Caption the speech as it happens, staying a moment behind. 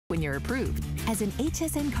when you're approved. As an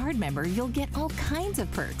HSN card member, you'll get all kinds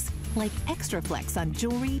of perks, like extra flex on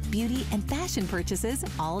jewelry, beauty, and fashion purchases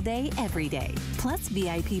all day, every day. Plus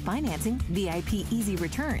VIP financing, VIP easy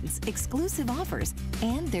returns, exclusive offers,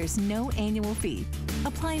 and there's no annual fee.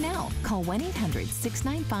 Apply now. Call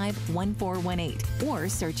 1-800-695-1418 or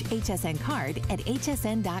search HSN card at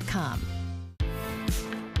hsn.com.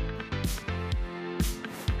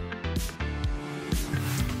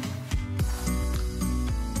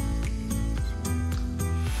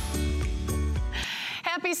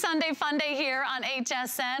 Happy Sunday Fun Day here on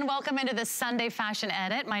HSN. Welcome into the Sunday Fashion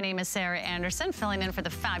Edit. My name is Sarah Anderson, filling in for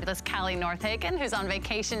the fabulous Callie Northagen, who's on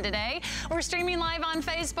vacation today. We're streaming live on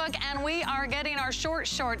Facebook, and we are getting our short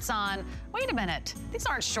shorts on. Wait a minute, these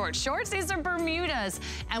aren't short shorts, these are Bermudas,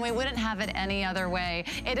 and we wouldn't have it any other way.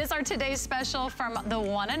 It is our today's special from the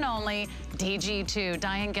one and only DG2.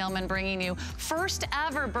 Diane Gilman bringing you first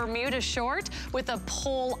ever Bermuda short with a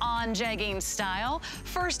pull-on jegging style.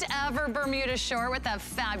 First ever Bermuda short with that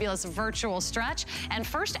fabulous virtual stretch, and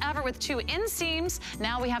first ever with 2 inseams.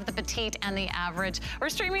 Now we have the petite and the average. We're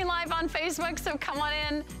streaming live on Facebook, so come on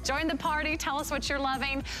in, join the party, tell us what you're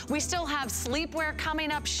loving. We still have sleepwear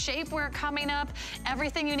coming up, shapewear coming up,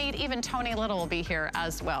 everything you need. Even Tony Little will be here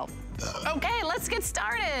as well. Okay, let's get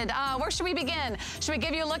started. Where should we begin? Should we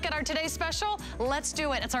give you a look at our today's special? Let's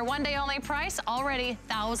do it. It's our one day only price. Already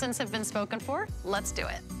thousands have been spoken for. Let's do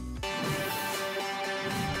it.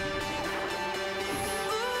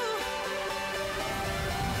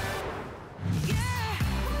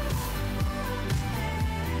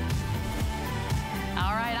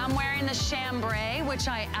 All right, I'm wearing the chambray, which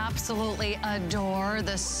I absolutely adore.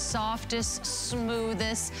 The softest,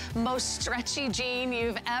 smoothest, most stretchy jean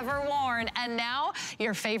you've ever worn. And now,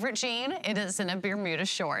 your favorite jean, it is in a Bermuda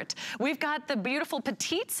short. We've got the beautiful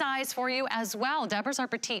petite size for you as well. Deborah's our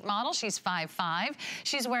petite model. She's 5'5".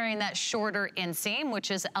 She's wearing that shorter inseam,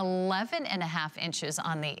 which is 11.5 inches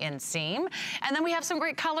on the inseam. And then we have some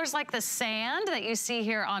great colors like the sand that you see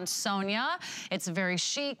here on Sonia. It's very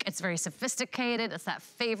chic. It's very sophisticated. It's that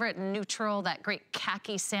favorite neutral, that great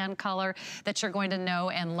khaki sand color that you're going to know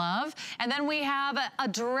and love. And then we have a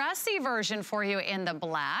dressy version for you in the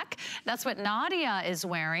black. That's what Nadia is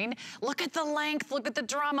wearing. Look at the length, look at the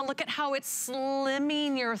drama, look at how it's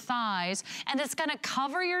slimming your thighs, and it's gonna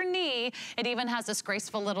cover your knee. It even has this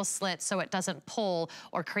graceful little slit so it doesn't pull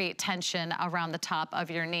or create tension around the top of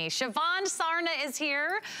your knee. Siobhan Sarna is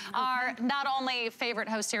here, our not only favorite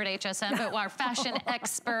host here at HSN, but our fashion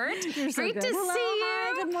expert. Great to see you.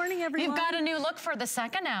 Hi, good morning, everyone. You've got a new look for the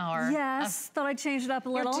second hour. Yes, thought I'd change it up a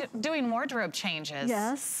little. You're doing wardrobe changes.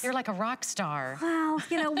 Yes. You're like a rock star. Well,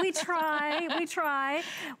 you know, we try, we try.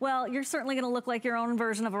 Well, you're certainly gonna look like your own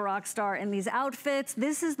version of a rock star in these outfits.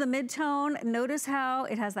 This is the mid-tone. Notice how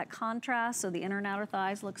it has that contrast, so the inner and outer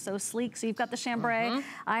thighs look so sleek. So you've got the chambray.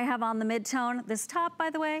 I have on the mid-tone. This top, by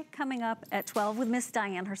the way, coming up at 12 with Miss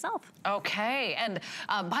Diane herself. Okay, and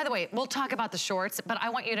by the way, we'll talk about the shorts, but I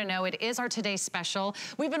want you to know it is our today's special.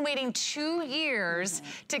 We've been waiting 2 years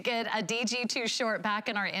to get a DG2 short back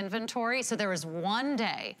in our inventory, so there was one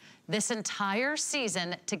day this entire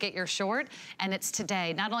season to get your short, and it's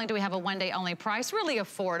today. Not only do we have a one day only price, really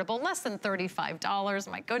affordable, less than $35,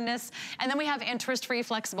 my goodness. And then we have interest-free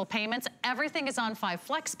flexible payments. Everything is on 5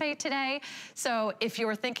 FlexPay today. So if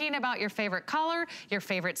you're thinking about your favorite color, your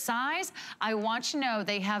favorite size, I want you to know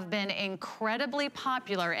they have been incredibly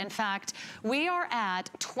popular. In fact, we are at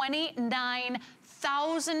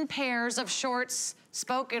 29,000 pairs of shorts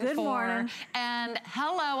spoken Good for. morning. And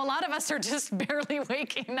hello, a lot of us are just barely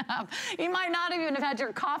waking up. You might not even have had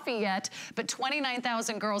your coffee yet, but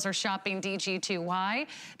 29,000 girls are shopping DG2. Why?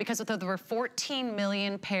 Because with over 14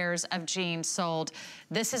 million pairs of jeans sold,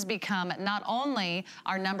 this has become not only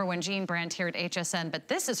our #1 jean brand here at HSN, but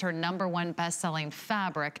this is her #1 best-selling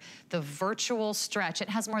fabric, the virtual stretch. It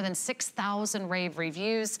has more than 6,000 rave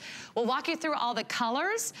reviews. We'll walk you through all the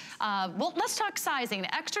colors. Well, let's talk sizing.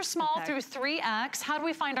 Extra small through 3X. How do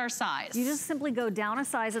we find our size? You just simply go down a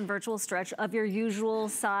size in virtual stretch of your usual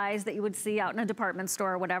size that you would see out in a department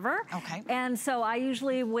store or whatever. Okay. And so I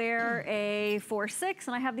usually wear a 4'6",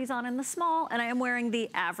 and I have these on in the small, and I am wearing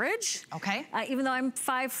the average. Okay. Even though I'm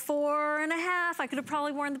 5'4½", I could have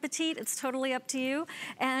probably worn the petite. It's totally up to you.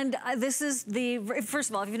 And this is the,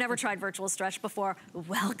 first of all, if you've never tried virtual stretch before,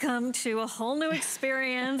 welcome to a whole new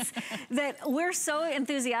experience that we're so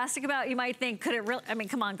enthusiastic about. You might think, could it really, I mean,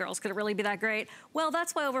 come on girls, could it really be that great? Well,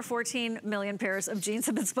 that's why over 14 million pairs of jeans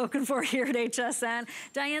have been spoken for here at HSN.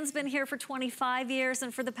 Diane's been here for 25 years,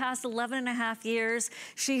 and for the past 11 and a half years,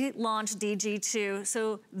 she launched DG2.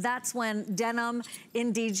 So that's when denim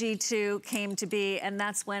in DG2 came to be, and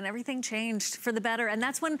that's when everything changed for the better. And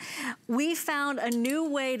that's when we found a new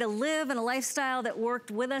way to live and a lifestyle that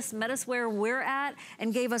worked with us, met us where we're at,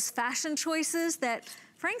 and gave us fashion choices that,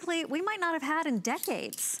 frankly, we might not have had in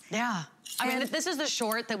decades. Yeah. I mean, this is the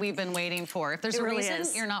short that we've been waiting for. If there's a reason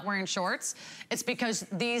you're not wearing shorts, it's because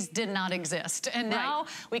these did not exist. And now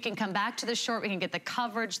we can come back to the short, we can get the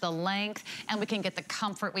coverage, the length, and we can get the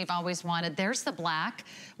comfort we've always wanted. There's the black,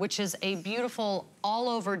 which is a beautiful all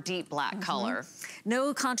over deep black color.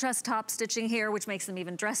 No contrast top stitching here, which makes them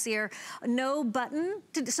even dressier. No button,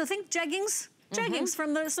 so think jeggings. Jeggings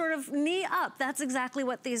from the sort of knee up. That's exactly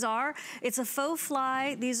what these are. It's a faux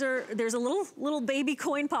fly. These are, there's a little baby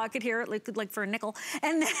coin pocket here, like for a nickel.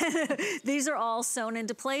 And then these are all sewn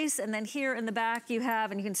into place. And then here in the back you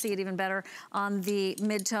have, and you can see it even better on the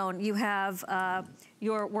mid-tone, you have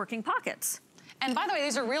your working pockets. And by the way,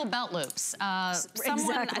 these are real belt loops.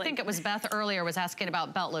 Someone, I think it was Beth earlier, was asking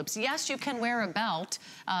about belt loops. Yes, you can wear a belt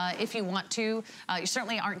if you want to. You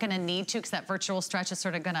certainly aren't gonna need to, because that virtual stretch is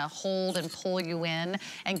sort of gonna hold and pull you in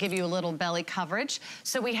and give you a little belly coverage.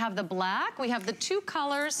 So we have the black, we have the two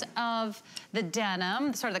colors of the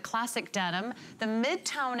denim, sort of the classic denim. The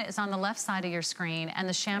mid-tone is on the left side of your screen and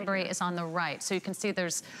the chambray is on the right. So you can see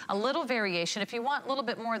there's a little variation. If you want a little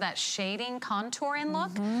bit more of that shading, contouring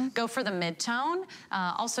look, go for the mid-tone.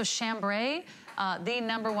 Also chambray, the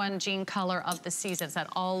 #1 jean color of the season. It's that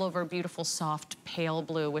all over beautiful soft pale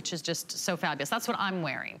blue, which is just so fabulous. That's what I'm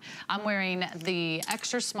wearing. I'm wearing the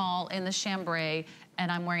extra small in the chambray, and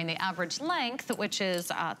I'm wearing the average length, which is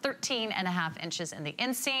 13.5 inches in the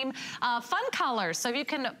inseam. Fun colors, so you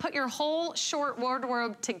can put your whole short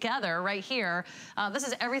wardrobe together right here. This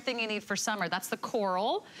is everything you need for summer. That's the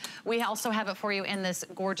coral. We also have it for you in this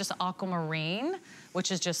gorgeous aquamarine, which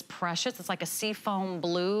is just precious. It's like a seafoam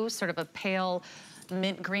blue, sort of a pale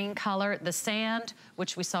mint green color. The sand,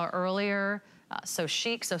 which we saw earlier, so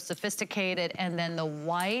chic, so sophisticated, and then the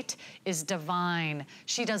white is divine.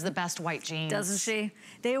 She does the best white jeans. Doesn't she?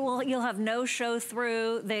 You'll have no show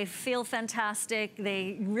through. They feel fantastic.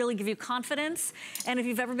 They really give you confidence. And if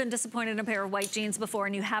you've ever been disappointed in a pair of white jeans before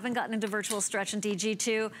and you haven't gotten into virtual stretch and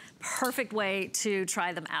DG2, perfect way to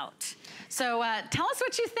try them out. So tell us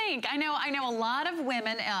what you think. I know a lot of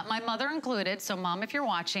women, my mother included, so mom, if you're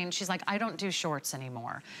watching, she's like, I don't do shorts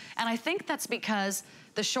anymore. And I think that's because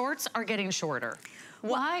the shorts are getting shorter.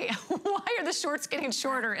 Why are the shorts getting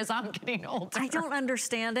shorter as I'm getting older? I don't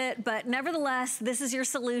understand it, but nevertheless, this is your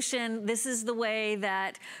solution. This is the way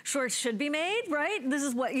that shorts should be made, right? This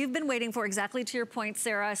is what you've been waiting for, exactly to your point,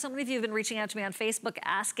 Sarah. So many of you have been reaching out to me on Facebook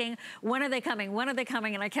asking, when are they coming? When are they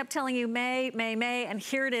coming? And I kept telling you May, and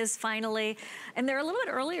here it is finally. And they're a little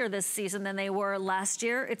bit earlier this season than they were last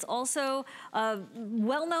year. It's also a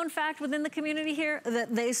well-known fact within the community here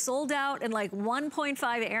that they sold out in like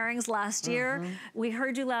 1.5 airings last year. We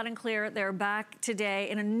heard you loud and clear. They're back today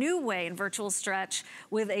in a new way in virtual stretch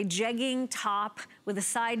with a jegging top with a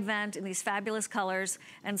side vent in these fabulous colors,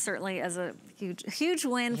 and certainly as a huge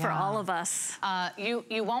win for all of us. You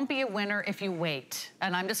won't be a winner if you wait.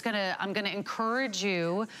 And I'm gonna encourage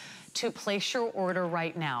you to place your order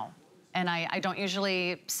right now. And I don't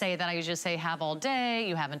usually say that. I usually say have all day,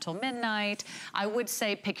 you have until midnight. I would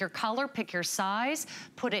say pick your color, pick your size,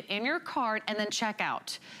 put it in your cart, and then check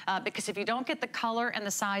out. Because if you don't get the color and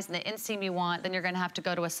the size and the inseam you want, then you're gonna have to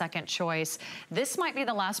go to a second choice. This might be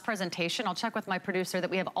the last presentation. I'll check with my producer that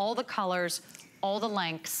we have all the colors, all the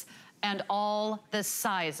lengths, and all the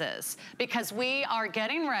sizes. Because we are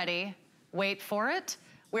getting ready, wait for it,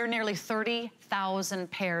 we're nearly 30,000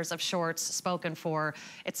 pairs of shorts spoken for.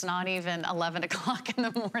 It's not even 11 o'clock in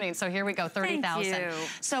the morning, so here we go, 30,000.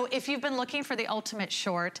 So if you've been looking for the ultimate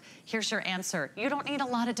short, here's your answer. You don't need a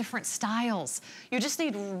lot of different styles. You just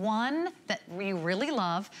need one that you really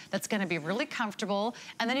love, that's gonna be really comfortable,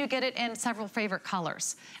 and then you get it in several favorite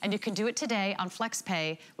colors. And you can do it today on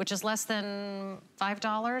FlexPay, which is less than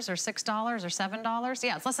 $5 or $6 or $7.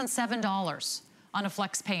 Yeah, it's less than $7. On a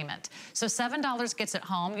flex payment. So $7 gets it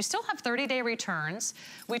home. You still have 30-day returns.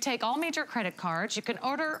 We take all major credit cards. You can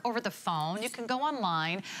order over the phone. You can go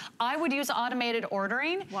online. I would use automated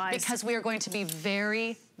ordering because we are going to be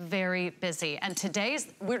very, very busy. And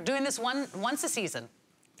we're doing this once a season.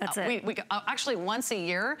 That's it. We actually once a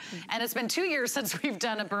year, and it's been 2 years since we've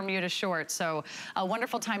done a Bermuda short. So a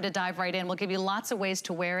wonderful time to dive right in. We'll give you lots of ways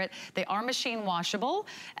to wear it. They are machine washable,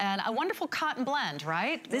 and a wonderful cotton blend,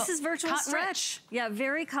 right? This is virtual cotton stretch. Rich. Yeah,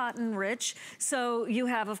 very cotton rich. So you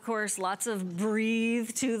have, of course, lots of breathe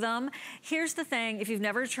to them. Here's the thing, if you've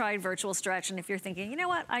never tried virtual stretch, and if you're thinking, you know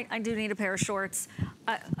what, I do need a pair of shorts,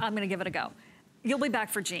 I'm gonna give it a go. You'll be back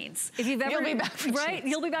for jeans. If you've ever, you'll be back for right? jeans.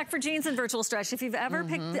 You'll be back for jeans and virtual stretch. If you've ever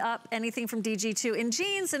picked up anything from DG2 in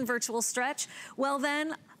jeans and virtual stretch, well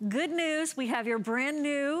then, good news, we have your brand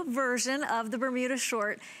new version of the Bermuda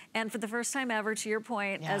short. And for the first time ever, to your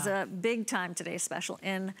point, as a big time today special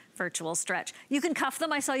in virtual stretch. You can cuff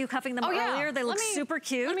them. I saw you cuffing them earlier. They look super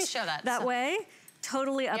cute. Let me show that. That way.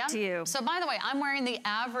 Totally up to you. So by the way, I'm wearing the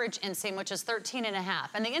average inseam, which is 13.5.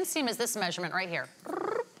 And the inseam is this measurement right here.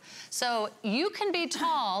 So you can be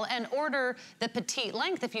tall and order the petite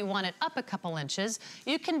length if you want it up a couple inches.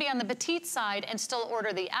 You can be on the petite side and still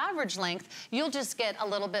order the average length. You'll just get a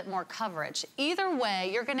little bit more coverage. Either way,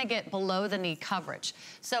 you're gonna get below the knee coverage.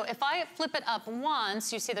 So if I flip it up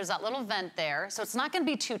once, you see there's that little vent there. So it's not gonna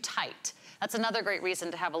be too tight. That's another great reason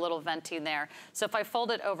to have a little venting there. So if I fold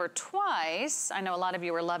it over twice, I know a lot of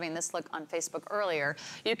you were loving this look on Facebook earlier,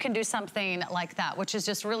 you can do something like that, which is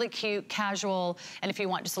just really cute, casual, and if you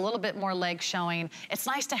want just a little bit more leg showing, it's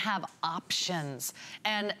nice to have options.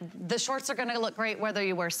 And the shorts are gonna look great whether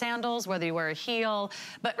you wear sandals, whether you wear a heel,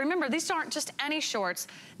 but remember, these aren't just any shorts.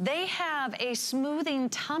 They have a smoothing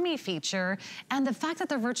tummy feature, and the fact that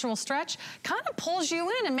they're virtual stretch kind of pulls you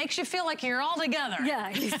in and makes you feel like you're all together. Yeah,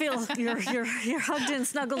 you feel you're hugged and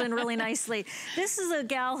snuggled in really nicely. This is a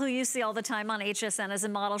gal who you see all the time on HSN as a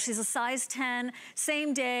model. She's a size 10,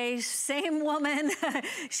 same day, same woman.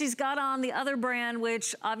 She's got on the other brand,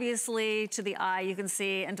 which obviously to the eye you can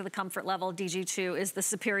see, and to the comfort level, DG2 is the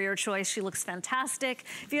superior choice. She looks fantastic.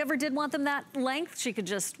 If you ever did want them that length, she could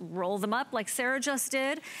just roll them up like Sarah just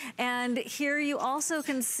did. And here you also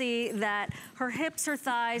can see that her hips, her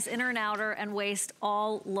thighs, inner and outer, and waist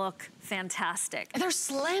all look fantastic. They're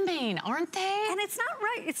slimming, aren't they? And it's not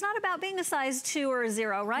right. It's not about being a size 2 or a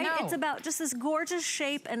 0, right? No. It's about just this gorgeous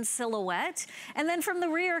shape and silhouette. And then from the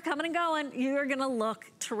rear, coming and going, you're gonna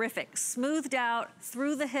look terrific. Smoothed out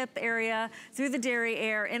through the hip area, through the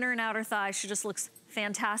derriere, inner and outer thigh. She just looks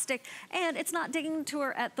fantastic. And it's not digging to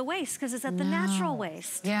her at the waist because it's at the natural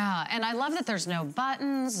waist. Yeah, and I love that there's no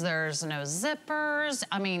buttons, there's no zippers.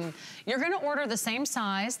 I mean, you're gonna order the same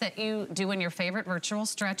size that you do in your favorite virtual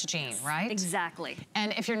stretch jean, right? Exactly.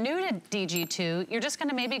 And if you're new to DG2, you're just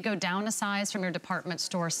gonna maybe go down a size from your department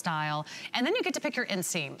store style, and then you get to pick your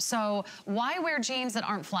inseam. So why wear jeans that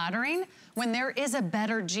aren't flattering when there is a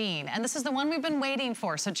better jean? And this is the one we've been waiting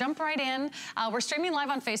for. So jump right in. We're streaming live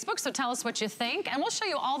on Facebook, so tell us what you think. And we'll show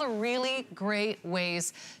you all the really great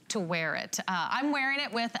ways to wear it. I'm wearing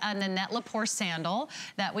it with a Nanette Lepore sandal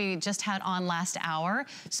that we just had on last hour.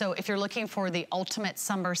 So if you're looking for the ultimate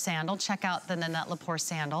summer sandal, check out the Nanette Lepore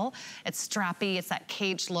sandal. It's strappy, it's that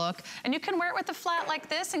cage look. And you can wear it with a flat like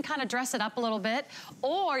this and kind of dress it up a little bit.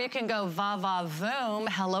 Or you can go va-va-voom,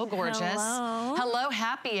 hello gorgeous. Hello. Hello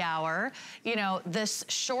happy hour. You know, this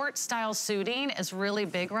short style suiting is really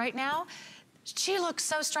big right now. She looks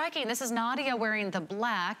so striking. This is Nadia wearing the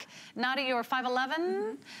black. Nadia, you're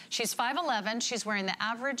 5'11"? She's 5'11", she's wearing the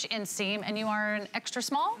average inseam, and you are an extra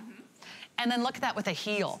small? And then look at that with a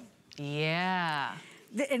heel. Yeah.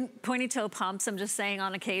 And pointy toe pumps, I'm just saying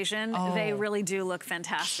on occasion, they really do look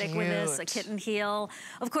fantastic with this, a kitten heel.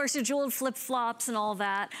 Of course, your jeweled flip-flops and all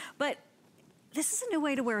that. But this is a new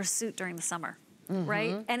way to wear a suit during the summer,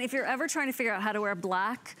 right? And if you're ever trying to figure out how to wear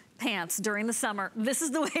black pants during the summer, this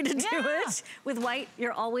is the way to do it. With white,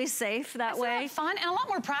 you're always safe that way. It's fun and a lot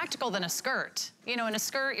more practical than a skirt. You know, in a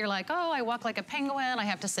skirt, you're like, oh, I walk like a penguin, I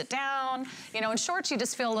have to sit down. You know, in shorts, you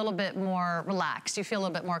just feel a little bit more relaxed. You feel a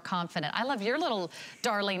little bit more confident. I love your little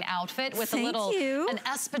darling outfit with an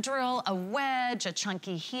espadrille, a wedge, a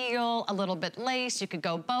chunky heel, a little bit lace. You could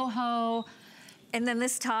go boho. And then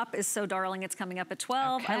this top is so darling, it's coming up at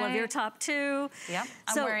 12. I love your top too. Yep,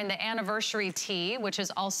 I'm wearing the anniversary tee, which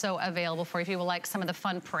is also available for you. If you would like some of the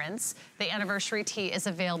fun prints, the anniversary tee is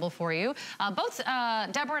available for you. Both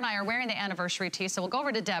Deborah and I are wearing the anniversary tee, so we'll go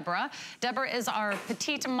over to Deborah. Deborah is our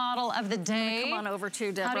petite model of the day. Come on over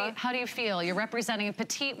too, Deborah. How do you feel? You're representing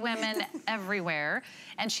petite women everywhere.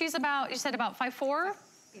 And she's about, you said about 5'4"?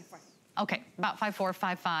 Yeah, 5'4". Okay, about 5'4",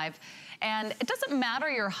 5'5". And it doesn't matter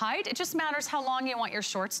your height, it just matters how long you want your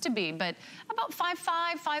shorts to be. But about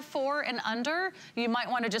 5'5", 5'4", and under, you might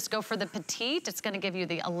want to just go for the petite. It's going to give you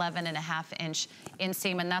the 11.5-inch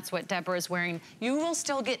inseam, and that's what Deborah is wearing. You will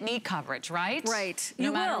still get knee coverage, right? Right.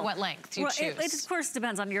 No matter what length you choose. It of course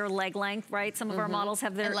depends on your leg length, right? Some of our models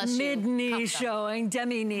have their mid-knee showing,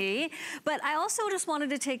 demi-knee. But I also just wanted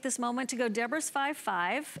to take this moment to go, Deborah's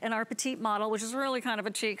 5'5", and our petite model, which is really kind of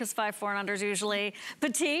a cheat because 5'4" and under is usually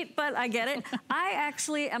petite, but I get it. I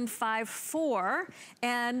actually am 5'4",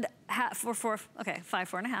 and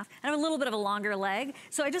 5'4.5", and I have a little bit of a longer leg.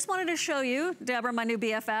 So I just wanted to show you, Deborah, my new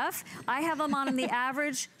BFF. I have them on in the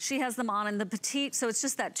average, she has them on in the petite, so it's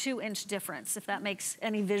just that 2-inch difference, if that makes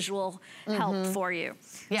any visual help for you.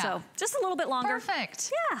 Yeah. So just a little bit longer.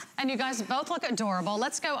 Perfect. Yeah. And you guys both look adorable.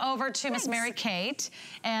 Let's go over to Miss Mary Kate.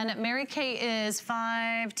 And Mary Kate is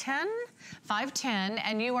 5'10",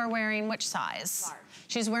 and you are wearing which size? Large.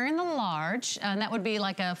 She's wearing the large, and that would be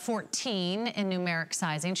like a 14 in numeric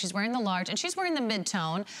sizing. She's wearing the large, and she's wearing the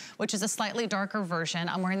mid-tone, which is a slightly darker version.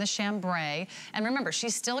 I'm wearing the chambray. And remember,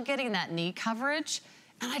 she's still getting that knee coverage.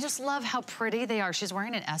 And I just love how pretty they are. She's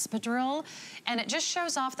wearing an espadrille, and it just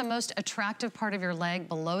shows off the most attractive part of your leg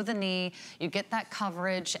below the knee. You get that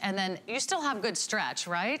coverage, and then you still have good stretch,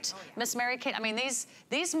 right? Oh, yeah. Miss Mary Kate, I mean,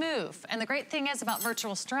 these move. And the great thing is about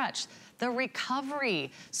virtual stretch, the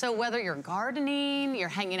recovery. So whether you're gardening, you're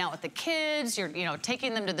hanging out with the kids, you're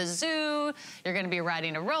taking them to the zoo, you're gonna be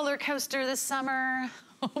riding a roller coaster this summer.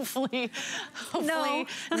 Hopefully no.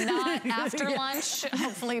 Not after lunch,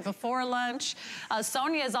 hopefully before lunch.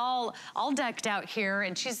 Sonia is all decked out here,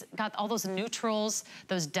 and she's got all those neutrals,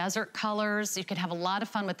 those desert colors. You can have a lot of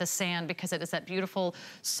fun with the sand because it is that beautiful,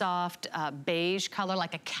 soft beige color,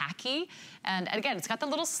 like a khaki. And again, it's got the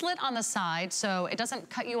little slit on the side, so it doesn't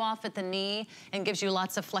cut you off at the knee and gives you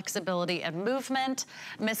lots of flexibility and movement.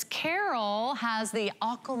 Miss Carol has the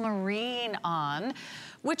aquamarine on,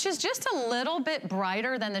 which is just a little bit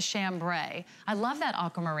brighter than the chambray. I love that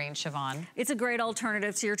aquamarine, Siobhan. It's a great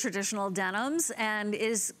alternative to your traditional denims and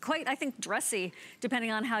is quite, I think, dressy,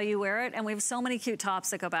 depending on how you wear it. And we have so many cute tops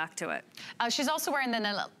that go back to it. She's also wearing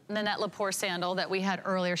the Nanette Lepore sandal that we had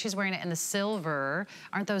earlier. She's wearing it in the silver.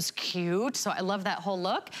 Aren't those cute? So I love that whole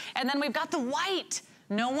look. And then we've got the white.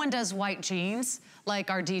 No one does white jeans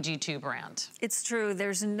like our DG2 brand. It's true.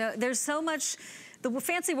 There's so much. The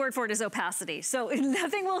fancy word for it is opacity. So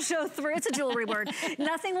nothing will show through. It's a jewelry word.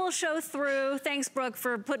 Nothing will show through. Thanks, Brooke,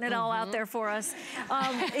 for putting it all out there for us.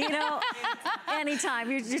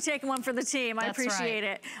 Anytime. You're taking one for the team. I appreciate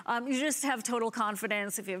it. You just have total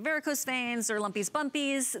confidence. If you have varicose veins or lumpies,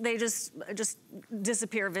 bumpies, they just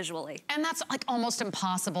disappear visually. And that's like almost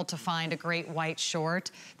impossible to find a great white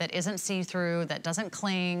short that isn't see-through, that doesn't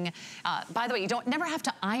cling. By the way, you never have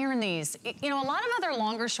to iron these. A lot of other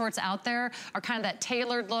longer shorts out there are kind of that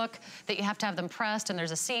tailored look that you have to have them pressed and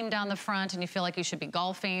there's a seam down the front and you feel like you should be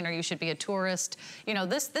golfing or you should be a tourist.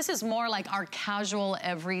 This is more like our casual,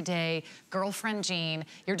 everyday girlfriend jean.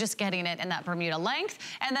 You're just getting it in that Bermuda length.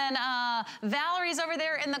 And then Valerie's over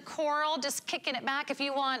there in the coral, just kicking it back. If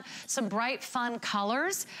you want some bright, fun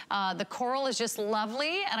colors, the coral is just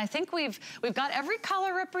lovely. And I think we've got every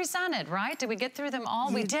color represented, right? Did we get through them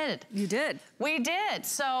all? We did. You did. We did.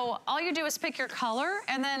 So all you do is pick your color,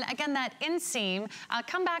 and then again, that inseam,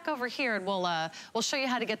 come back over here and we'll show you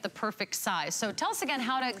how to get the perfect size. So tell us again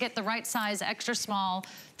how to get the right size, extra small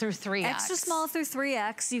through 3X. Extra small through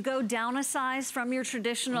 3X. You go down a size from your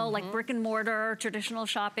traditional, like brick and mortar, traditional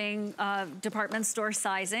shopping department store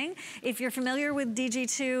sizing. If you're familiar with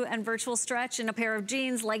DG2 and virtual stretch in a pair of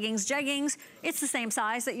jeans, leggings, jeggings, it's the same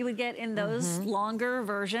size that you would get in those longer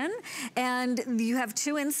version. And you have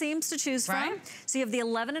 2 inseams to choose from. So you have the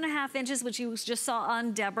 11.5 inches, which you just saw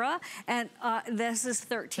on Deborah, and this is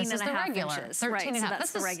 13.5 inches. 13 and a half.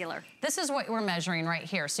 That's the regular. This is what we're measuring right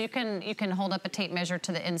here. So you can hold up a tape measure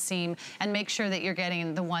to the inseam and make sure that you're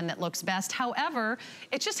getting the one that looks best. However,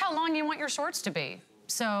 it's just how long you want your shorts to be.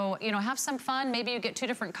 So, have some fun. Maybe you get 2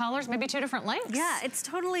 different colors, maybe 2 different lengths. Yeah, it's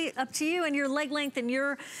totally up to you and your leg length and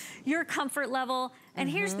your comfort level. And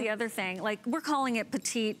here's the other thing, like we're calling it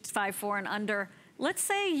petite, 5'4" and under. Let's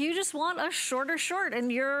say you just want a shorter short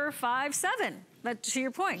and you're 5'7". But to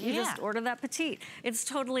your point, you just order that petite. It's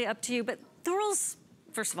totally up to you, but the rules,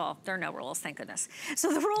 first of all, there are no rules, thank goodness.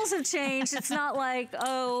 So the rules have changed. It's not like,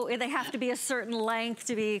 oh, they have to be a certain length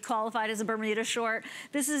to be qualified as a Bermuda short.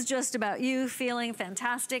 This is just about you feeling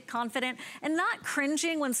fantastic, confident, and not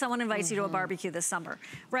cringing when someone invites you to a barbecue this summer,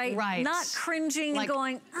 right? Right. Not cringing and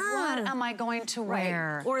going, what am I going to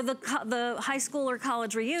wear? Or the high school or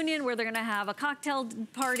college reunion where they're gonna have a cocktail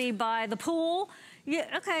party by the pool.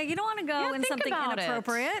 Yeah, okay, you don't want to go in something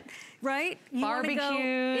inappropriate, right? You want to go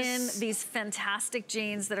in these fantastic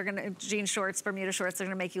jeans that are jean shorts, Bermuda shorts, that are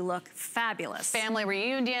gonna make you look fabulous. Family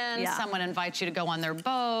reunion, someone invites you to go on their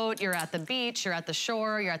boat, you're at the beach, you're at the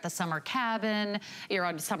shore, you're at the summer cabin, you're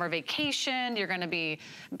on summer vacation, you're gonna be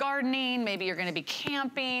gardening, maybe you're gonna be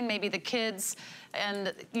camping, maybe the kids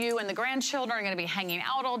and you and the grandchildren are gonna be hanging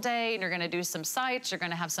out all day, and you're gonna do some sights, you're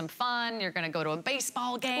gonna have some fun, you're gonna go to a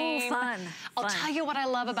baseball game. Ooh, fun. I'll tell you what I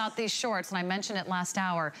love about these shorts, and I mentioned it last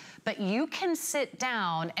hour, but you can sit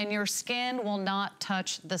down and your skin will not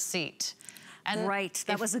touch the seat. And right,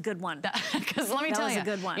 that was a good one. Because let me tell you, a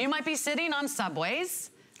good one. You might be sitting on subways,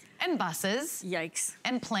 and buses. Yikes.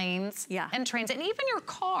 And planes. Yeah. And trains. And even your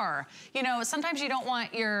car. You know, sometimes you don't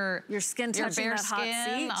want your skin touching bare that hot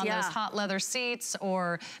skin seat. on those hot leather seats,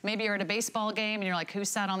 or maybe you're at a baseball game and you're like, who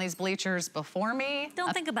sat on these bleachers before me?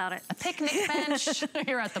 Don't think about it. A picnic bench.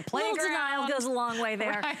 You're at the playground. Little denial goes a long way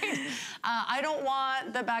there. Right? I don't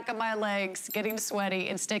want the back of my legs getting sweaty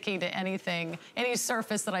and sticking to anything, any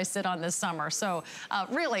surface that I sit on this summer. So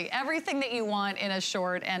really, everything that you want in a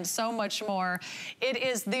short and so much more. It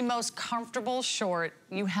is the most comfortable short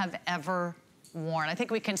you have ever worn. I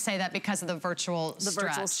think we can say that because of the virtual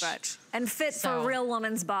stretch. And fit for a real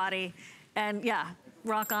woman's body. And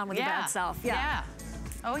rock on with your bad self. Yeah.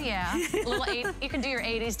 Oh yeah. You can do your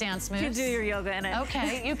 80s dance moves. You can do your yoga in it.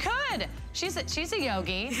 Okay, you could. She's a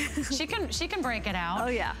yogi. She can break it out. Oh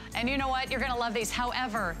yeah. And you know what? You're gonna love these.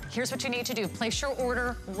 However, here's what you need to do. Place your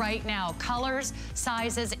order right now. Colors,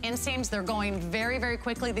 sizes, inseams, they're going very, very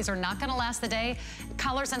quickly. These are not gonna last the day.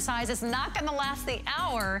 Colors and sizes not gonna last the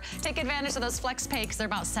hour. Take advantage of those flex pay because they're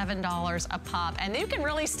about $7 a pop. And you can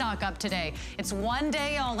really stock up today. It's one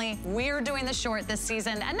day only. We're doing the short this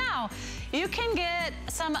season. And now you can get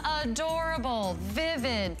some adorable,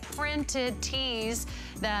 vivid, printed tees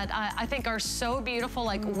that I think are so beautiful,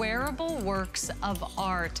 like wearable works of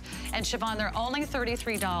art. And Siobhan, they're only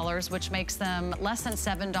 $33, which makes them less than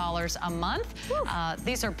 $7 a month.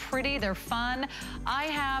 These are pretty, they're fun. I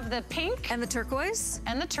have the pink. And the turquoise.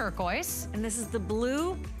 And the turquoise. And this is the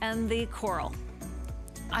blue and the coral.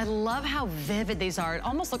 I love how vivid these are. It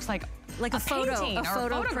almost looks like a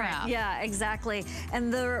photograph. Yeah, exactly.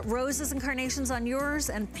 And the roses and carnations on yours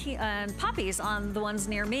and poppies on the ones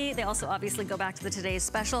near me. They also obviously go back to the today's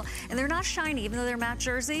special. And they're not shiny, even though they're matte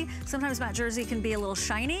jersey. Sometimes matte jersey can be a little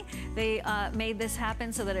shiny. They made this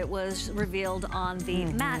happen so that it was revealed on the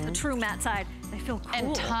matte, the true matte side. They feel cool.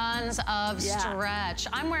 And tons of stretch.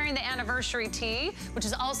 I'm wearing the anniversary tee, which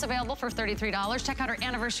is also available for $33. Check out our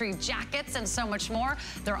anniversary jackets and so much more.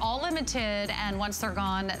 They're all limited, and once they're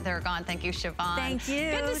gone, they're gone. Thank you, Siobhan. Thank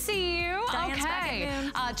you. Good to see you. Diane's back at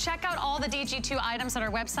noon. Check out all the DG2 items at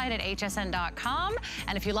our website at hsn.com.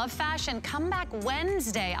 And if you love fashion, come back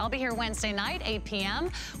Wednesday. I'll be here Wednesday night, 8 p.m.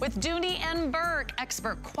 with Dooney and Burke.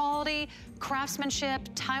 Expert quality, craftsmanship,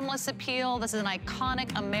 timeless appeal. This is an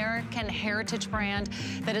iconic American heritage brand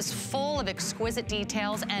that is full of exquisite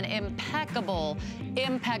details and impeccable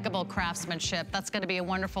craftsmanship. That's going to be a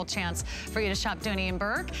wonderful chance for you to shop Dooney and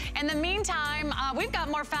Burke. In the meantime, we've got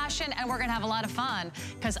more fashion, and we're going to have a lot of fun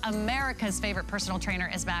because America's favorite personal trainer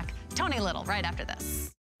is back, Tony Little, right after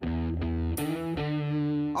this.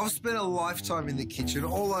 I've spent a lifetime in the kitchen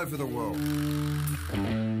all over the world,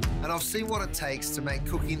 and I've seen what it takes to make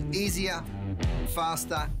cooking easier,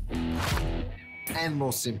 faster, and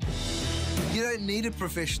more simple. You don't need a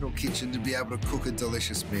professional kitchen to be able to cook a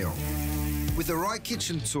delicious meal. With the right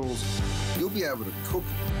kitchen tools, you'll be able to cook,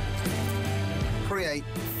 create,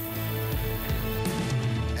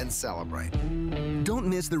 and celebrate. Don't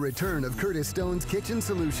miss the return of Curtis Stone's Kitchen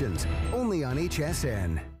Solutions, only on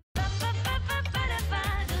HSN.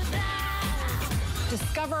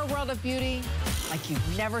 Discover a world of beauty like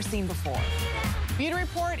you've never seen before. Beauty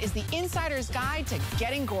Report is the insider's guide to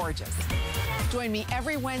getting gorgeous. Join me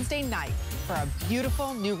every Wednesday night for a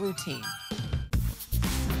beautiful new routine.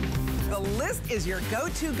 The List is your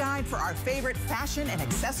go-to guide for our favorite fashion and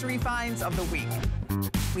accessory finds of the week.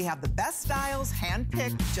 We have the best styles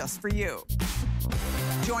handpicked just for you.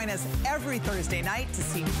 Join us every Thursday night to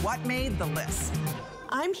see what made the list.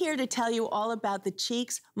 I'm here to tell you all about the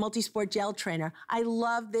Cheeks Multisport Gel Trainer. I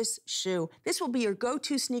love this shoe. This will be your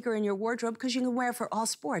go-to sneaker in your wardrobe because you can wear it for all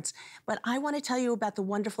sports. But I want to tell you about the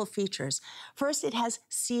wonderful features. First, it has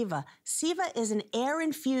Siva. Siva is an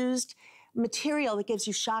air-infused material that gives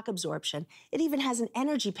you shock absorption. It even has an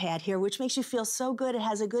energy pad here, which makes you feel so good. It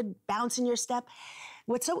has a good bounce in your step.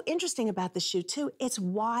 What's so interesting about the shoe, too, it's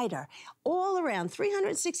wider. All around,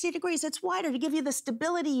 360 degrees, it's wider to give you the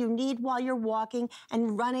stability you need while you're walking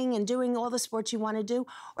and running and doing all the sports you want to do,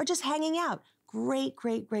 or just hanging out. Great,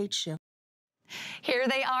 great, great shoe. Here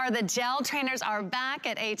they are. The gel trainers are back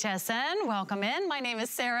at HSN. Welcome in. My name is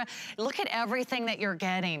Sarah. Look at everything that you're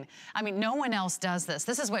getting. I mean, no one else does this.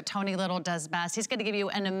 This is what Tony Little does best. He's going to give you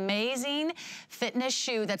an amazing fitness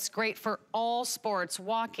shoe that's great for all sports,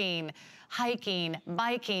 walking, hiking,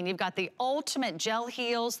 biking. You've got the ultimate gel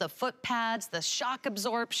heels, the foot pads, the shock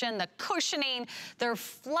absorption, the cushioning. They're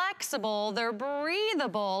flexible, they're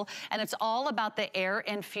breathable, and it's all about the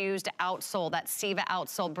air-infused outsole, that Siva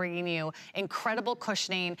outsole, bringing you incredible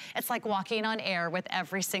cushioning. It's like walking on air with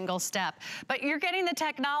every single step. But you're getting the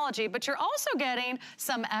technology, but you're also getting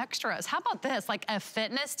some extras. How about this? Like a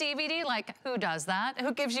fitness DVD? Like, who does that?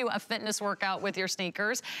 Who gives you a fitness workout with your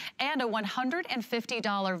sneakers? And a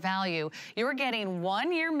 $150 value. You're getting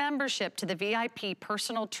 1-year membership to the VIP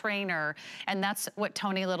personal trainer, and that's what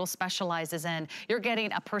Tony Little specializes in. You're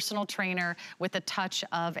getting a personal trainer with the touch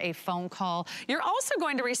of a phone call. You're also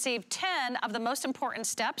going to receive 10 of the most important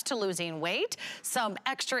steps to losing weight, some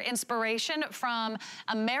extra inspiration from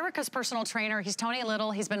America's personal trainer. He's Tony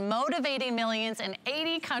Little. He's been motivating millions in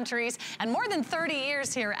 80 countries and more than 30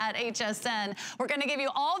 years here at HSN. We're going to give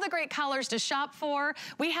you all the great colors to shop for.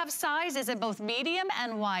 We have sizes in both medium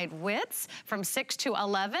and wide widths, from 6 to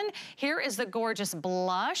 11. Here is the gorgeous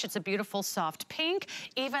blush. It's a beautiful soft pink.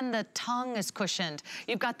 Even the tongue is cushioned.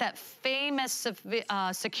 You've got that famous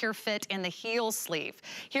secure fit in the heel sleeve.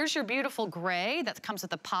 Here's your beautiful gray that comes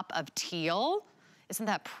with a pop of teal. Isn't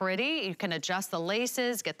that pretty? You can adjust the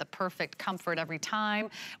laces, get the perfect comfort every time.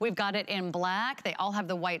 We've got it in black. They all have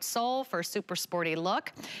the white sole for a super sporty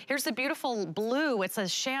look. Here's the beautiful blue. It's a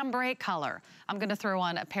chambray color. I'm gonna throw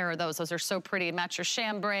on a pair of those. Those are so pretty. Match your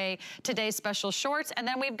chambray, today's special shorts. And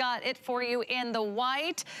then we've got it for you in the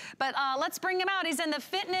white. But let's bring him out. He's in the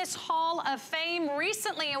Fitness Hall of Fame,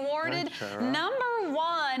 recently awarded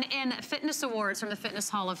 #1 in fitness awards from the Fitness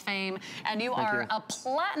Hall of Fame. And you are a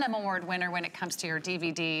Platinum Award winner when it comes to your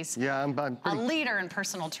DVDs. Yeah, I'm a leader in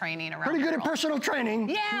personal training around pretty good the world. at personal training.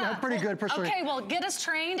 Yeah. Pretty good at personal training. Okay, well, get us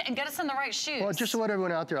trained and get us in the right shoes. Well, just to let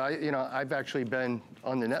everyone out there, I've actually been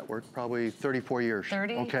on the network probably 34 years.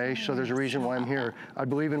 30? Okay, so there's a reason why I'm here. I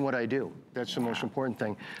believe in what I do. That's the most important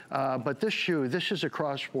thing. But this shoe, this is a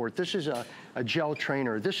cross sport. This is a gel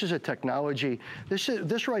trainer. This is a technology.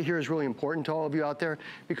 This right here is really important to all of you out there,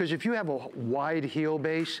 because if you have a wide heel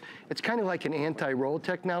base, it's kind of like an anti-roll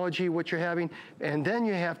technology, what you're having, and then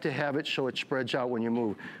you have to have it so it spreads out when you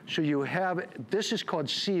move. So you have, this is called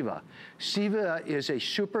Siva. Siva is a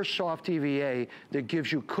super soft EVA that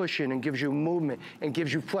gives you cushion and gives you movement and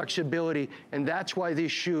gives you flexibility, and that's why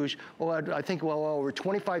these shoes, I think over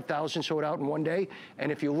 25,000 sold out in one day,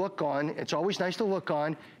 and if you look on, it's always nice to look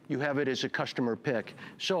on, you have it as a customer pick.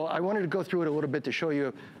 So I wanted to go through it a little bit to show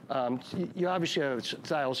you, you obviously have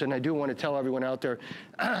styles, and I do want to tell everyone out there,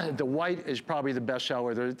 the white is probably the best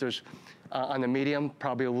seller. There's on the medium,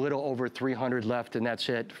 probably a little over 300 left, and that's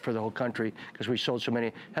it for the whole country, because we sold so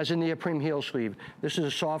many. Has a neoprene heel sleeve. This is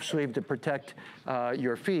a soft sleeve to protect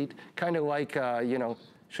your feet, kind of like,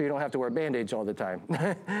 so you don't have to wear Band-Aids all the time.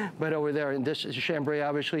 But over there, and this is chambray,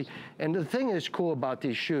 obviously. And the thing that's cool about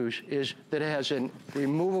these shoes is that it has a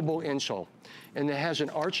removable insole. And it has an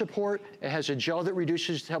arch support. It has a gel that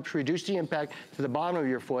helps reduce the impact to the bottom of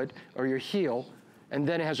your foot or your heel. And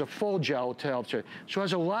then it has a full gel to help it. So it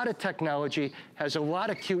has a lot of technology, has a lot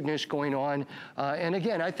of cuteness going on. And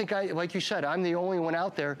again, I think, like you said, I'm the only one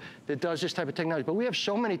out there that does this type of technology. But we have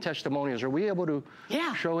so many testimonials. Are we able to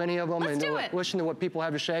show any of them and listen to what people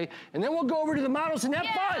have to say? And then we'll go over to the models and have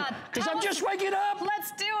fun, because I'm just waking up.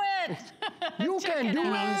 Let's do it. You can do it.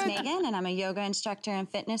 My name's Megan, and I'm a yoga instructor and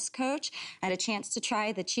fitness coach. I had a chance to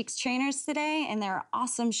try the Cheeks trainers today, and they're an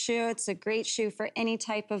awesome shoe. It's a great shoe for any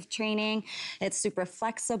type of training. It's super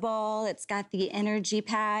flexible. It's got the energy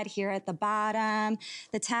pad here at the bottom.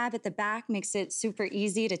 The tab at the back makes it super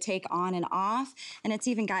easy to take on and off. And it's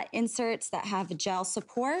even got inserts that have gel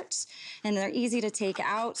support, and they're easy to take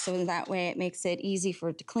out, so that way it makes it easy for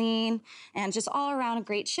it to clean, and just all around a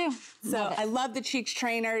great shoe. So I love the Cheeks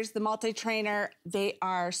trainers, the multi-trainer. They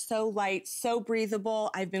are so light, so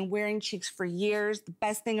breathable. I've been wearing Cheeks for years. The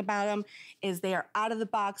best thing about them is they are out of the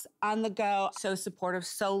box, on the go, so supportive,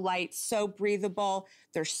 so light, so breathable.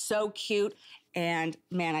 They're so cute, and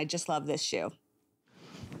man, I just love this shoe.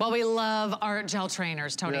 Well, we love our gel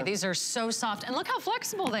trainers, Tony. Yeah. These are so soft, and look how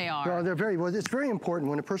flexible they are. Well, they're it's very important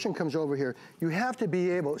when a person comes over here, you have to be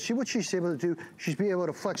able, see what she's able to do? She's be able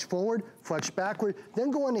to flex forward, flex backward,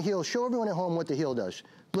 then go on the heel, show everyone at home what the heel does.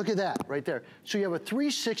 Look at that right there. So you have a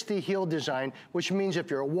 360 heel design, which means if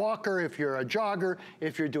you're a walker, if you're a jogger,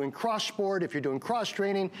 if you're doing cross sport, if you're doing cross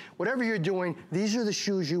training, whatever you're doing, these are the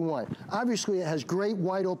shoes you want. Obviously, it has great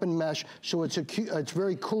wide open mesh, so it's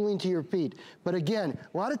very cooling to your feet. But again,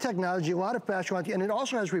 a lot of technology, a lot of fashion, and it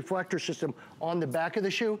also has reflector system on the back of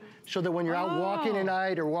the shoe, so that when you're out walking at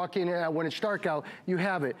night or walking when it's dark out, you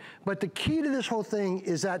have it. But the key to this whole thing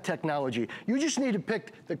is that technology. You just need to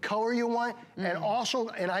pick the color you want, and also,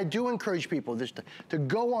 and I do encourage people to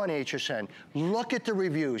go on HSN, look at the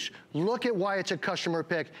reviews, look at why it's a customer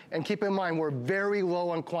pick, and keep in mind we're very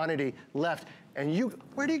low on quantity left. And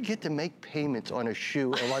where do you get to make payments on a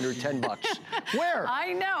shoe of under 10 bucks? Where?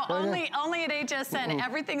 I know, only at HSN.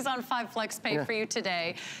 Everything's on 5 Flex Pay for you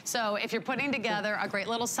today. So if you're putting together a great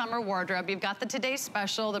little summer wardrobe, you've got the Today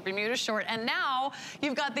Special, the Bermuda Short, and now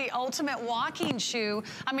you've got the ultimate walking shoe.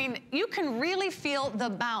 I mean, you can really feel the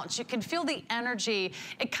bounce. You can feel the energy.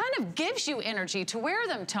 It kind of gives you energy to wear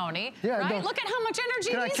them, Tony. Yeah, right? Look at how much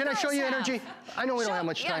energy Can I show you energy? I know we don't have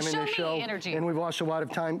much time in this show, and we've lost a lot of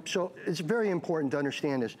time, so it's very important to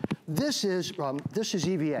understand this. This is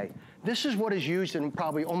EVA. This is what is used in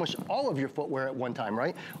probably almost all of your footwear at one time,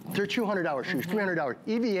 right? They're $200 shoes, $300.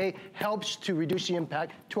 EVA helps to reduce the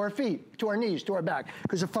impact to our feet, to our knees, to our back,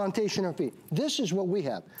 because the foundation of our feet. This is what we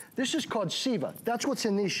have. This is called SIVA. That's what's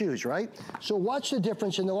in these shoes, right? So watch the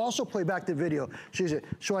difference, and they'll also play back the video.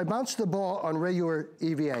 So I bounced the ball on regular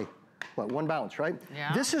EVA. What, one bounce, right?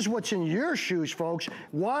 Yeah. This is what's in your shoes, folks.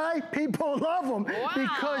 Why people love them? Wow.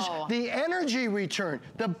 Because the energy return,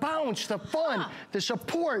 the bounce, the fun, the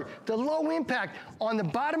support, the low impact on the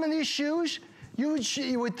bottom of these shoes, you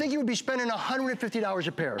would think you would be spending $150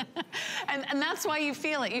 a pair. and that's why you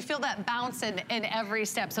feel it. You feel that bounce in every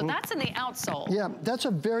step. So that's in the outsole. Yeah, that's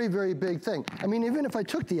a very, very big thing. I mean, even if I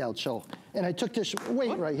took the outsole and I took this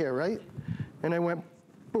weight right here, right? And I went,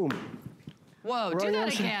 boom. Whoa, do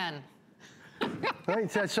that again.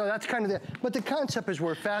 Right, so that's kind of but the concept is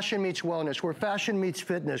where fashion meets wellness, where fashion meets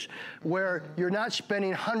fitness, where you're not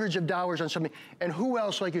spending hundreds of dollars on something. And who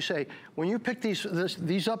else, like you say, when you pick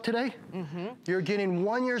these up today, you're getting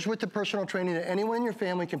 1 year's worth of personal training that anyone in your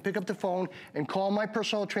family can pick up the phone and call my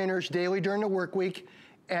personal trainers daily during the work week,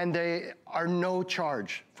 and they are no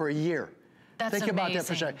charge for a year. That's Think about that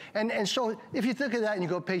for a second. And so if you think of that and you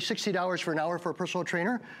go pay $60 for an hour for a personal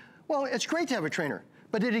trainer, well, it's great to have a trainer.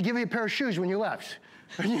 But did he give you a pair of shoes when you left?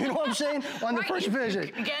 You know what I'm saying? On the first visit.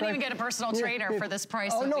 You can't even get a personal trainer for this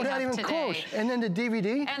price that we have not even today. Close. And then the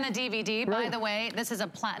DVD. And the DVD. By the way, this is a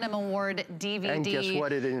Platinum Award DVD. And guess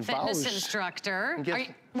what it involves? Fitness instructor.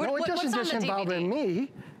 No, it doesn't just involve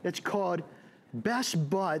me. It's called Best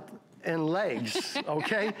Butt and Legs,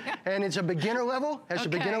 okay? And it's a beginner level, has a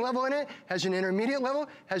beginner level in it, has an intermediate level,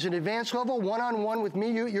 has an advanced level, one-on-one with me,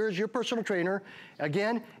 yours, your personal trainer,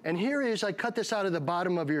 again. And here is, I cut this out of the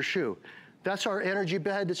bottom of your shoe. That's our energy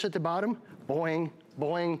bed that's at the bottom. Boing,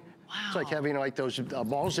 boing. Wow. It's like having like those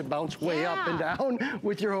balls that bounce way up and down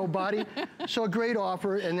with your whole body. So a great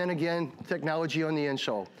offer. And then again, technology on the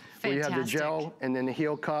insole. Fantastic. Where you have the gel and then the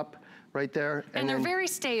heel cup right there. And they're very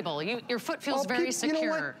stable. Your foot feels very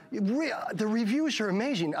secure. You know what? The reviews are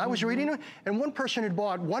amazing. I was reading them, and one person had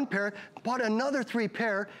bought one pair, bought another 3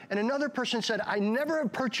 pair, and another person said, I never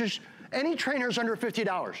have purchased any trainers under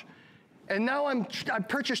 $50. And now I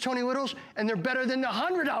purchased Tony Little's, and they're better than the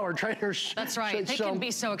 $100 trainers. That's right. They can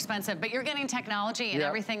be so expensive, but you're getting technology and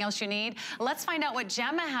everything else you need. Let's find out what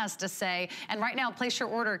Gemma has to say. And right now, place your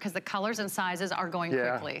order because the colors and sizes are going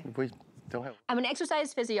quickly. I'm an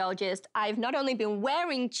exercise physiologist. I've not only been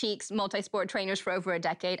wearing Cheeks multi-sport trainers for over a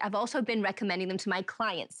decade, I've also been recommending them to my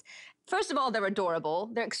clients. First of all, they're adorable,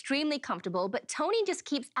 they're extremely comfortable, but Tony just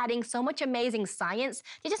keeps adding so much amazing science,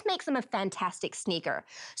 it just makes them a fantastic sneaker.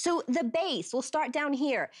 So the base, we'll start down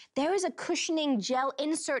here. There is a cushioning gel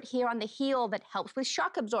insert here on the heel that helps with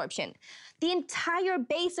shock absorption. The entire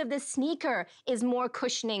base of this sneaker is more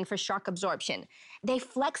cushioning for shock absorption. They're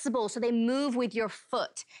flexible, so they move with your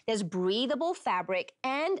foot. There's breathable fabric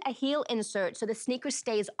and a heel insert, so the sneaker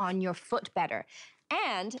stays on your foot better.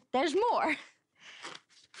 And there's more.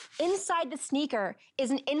 Inside the sneaker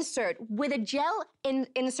is an insert with a gel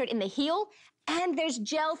insert in the heel, and there's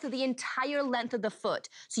gel through the entire length of the foot.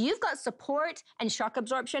 So you've got support and shock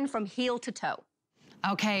absorption from heel to toe.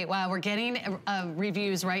 Okay, well, we're getting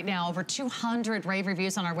reviews right now, over 200 rave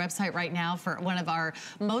reviews on our website right now for one of our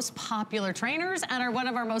most popular trainers and one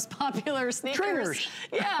of our most popular sneakers. Trainers.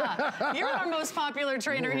 Yeah, you're our most popular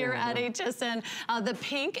trainer here at HSN. The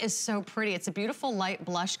pink is so pretty. It's a beautiful light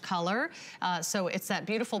blush color. So it's that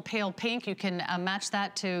beautiful pale pink. You can match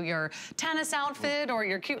that to your tennis outfit or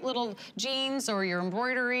your cute little jeans or your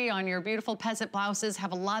embroidery on your beautiful peasant blouses.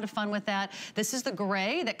 Have a lot of fun with that. This is the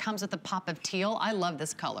gray that comes with a pop of teal. I love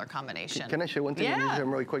this color combination. Can I say one thing? Yeah.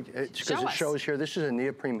 Really quick? It's because it shows here, this is a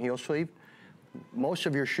neoprene heel sleeve. Most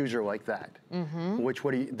of your shoes are like that, which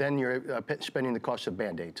then you're spending the cost of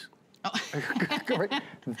Band-Aids. Oh.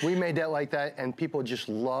 We made that like that, and people just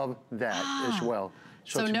love that as well.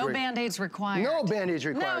 So no Band-Aids required. No Band-Aids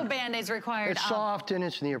required. No Band-Aids required. It's soft and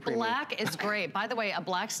it's neoprene. Black is great. By the way, a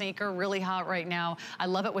black sneaker, really hot right now. I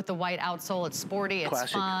love it with the white outsole. It's sporty,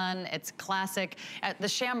 it's fun, it's classic. The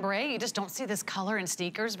chambray, you just don't see this color in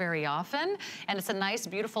sneakers very often. And it's a nice,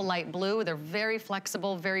 beautiful light blue. They're very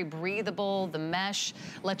flexible, very breathable. The mesh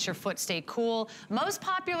lets your foot stay cool. Most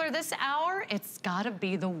popular this hour, it's gotta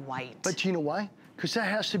be the white. But you know why? Because that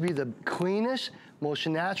has to be the cleanest, most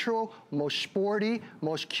natural, most sporty,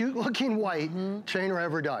 most cute-looking white trainer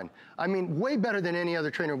ever done. I mean, way better than any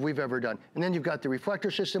other trainer we've ever done. And then you've got the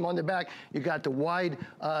reflector system on the back, you got the wide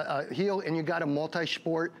heel, and you got a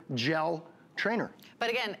multi-sport gel trainer.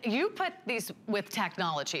 But again, you put these with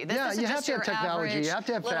technology. This isn't you have just to have your technology. average You have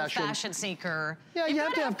to have fashion. fashion sneaker. Yeah, you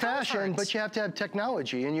have to have fashion, but you have to have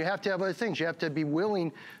technology, and you have to have other things. You have to be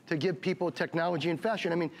willing to give people technology and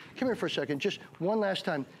fashion. I mean, come here for a second, just one last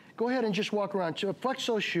time. Go ahead and just walk around. So flex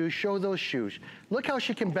those shoes, show those shoes. Look how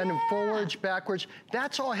she can bend them forwards, backwards.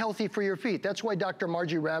 That's all healthy for your feet. That's why Dr.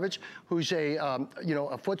 Margie Ravitch, who's a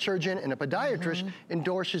foot surgeon and a podiatrist,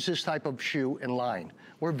 endorses this type of shoe and line.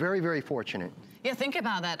 We're very, very fortunate. Yeah, think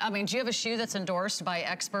about that. I mean, do you have a shoe that's endorsed by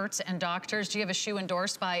experts and doctors? Do you have a shoe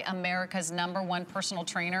endorsed by America's #1 personal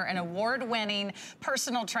trainer, an award-winning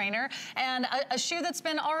personal trainer, and a shoe that's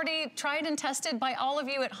been already tried and tested by all of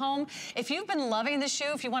you at home? If you've been loving the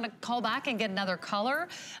shoe, if you want to call back and get another color,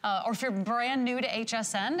 or if you're brand new to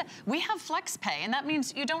HSN, we have Flex Pay, and that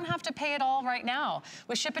means you don't have to pay it all right now.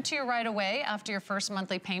 We ship it to you right away after your first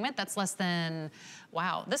monthly payment. That's less than,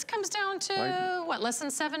 wow, this comes down to, what, less than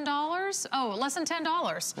 $7? Oh, less than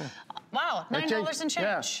 $10. Yeah. Wow, $9 and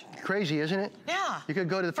change. Yeah, crazy, isn't it? Yeah. You could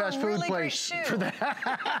go to the fast food place for that.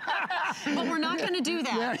 But we're not going to do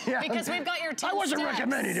that because we've got your 10 I wasn't steps.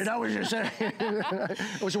 recommending it. I was just saying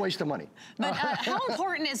it was a waste of money. But how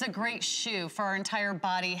important is a great shoe for our entire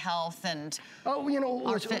body health and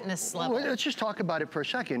our fitness level? Let's just talk about it for a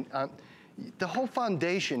second. The whole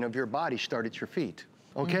foundation of your body starts at your feet.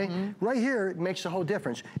 Okay? Right here, it makes a whole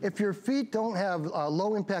difference. If your feet don't have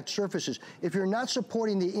low impact surfaces, if you're not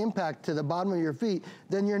supporting the impact to the bottom of your feet,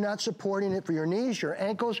 then you're not supporting it for your knees, your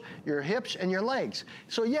ankles, your hips, and your legs.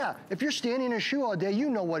 So yeah, if you're standing in a shoe all day, you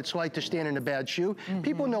know what it's like to stand in a bad shoe.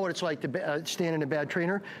 People know what it's like to stand in a bad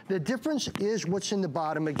trainer. The difference is what's in the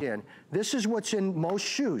bottom again. This is what's in most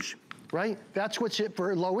shoes. Right? That's what's it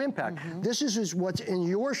for low impact. This is what's in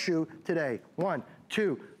your shoe today. 1,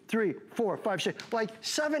 2, 3, 4, 5, 6, like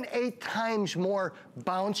 7, 8 times more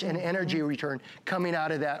bounce and energy return coming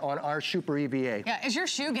out of that on our Super EVA. Yeah, is your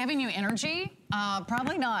shoe giving you energy?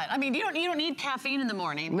 Probably not. I mean, you don't need caffeine in the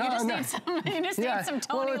morning. No, you just need some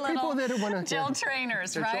Tony Little gel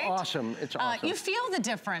trainers, right? It's awesome. It's awesome. You feel the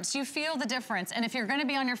difference. You feel the difference. And if you're going to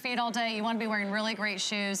be on your feet all day, you want to be wearing really great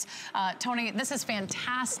shoes. Tony, this is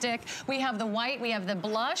fantastic. We have the white, we have the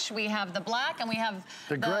blush, we have the black, and we have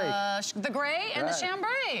the gray and the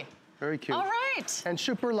chambray. Very cute. All right. And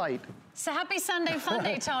super light. So happy Sunday Fun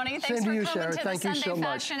Day, Tony. Thanks for coming to the Sunday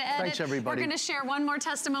Fashion Edit. Thanks, everybody. We're going to share one more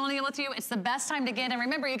testimonial with you. It's the best time to get in.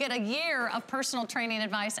 Remember, you get a year of personal training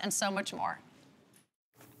advice and so much more.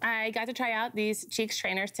 I got to try out these Cheeks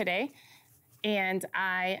trainers today, and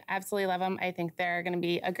I absolutely love them. I think they're going to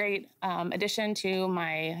be a great addition to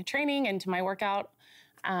my training and to my workout.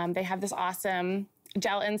 They have this awesome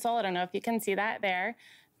gel insole. I don't know if you can see that there.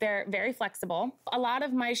 They're very flexible. A lot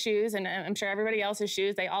of my shoes, and I'm sure everybody else's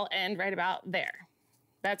shoes, they all end right about there.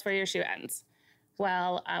 That's where your shoe ends.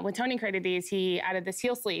 Well, when Tony created these, he added this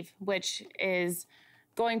heel sleeve, which is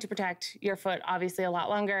going to protect your foot obviously a lot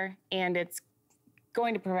longer, and it's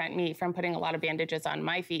going to prevent me from putting a lot of bandages on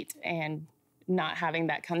my feet and not having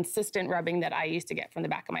that consistent rubbing that I used to get from the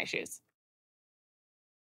back of my shoes.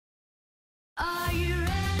 Are you ready?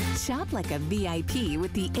 Shop like a VIP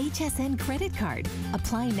with the HSN credit card.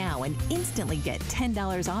 Apply now and instantly get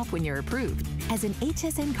 $10 off when you're approved. As an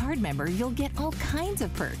HSN card member, you'll get all kinds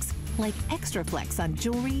of perks, like extra flex on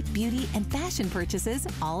jewelry, beauty, and fashion purchases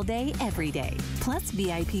all day, every day. Plus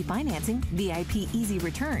VIP financing, VIP easy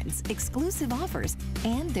returns, exclusive offers,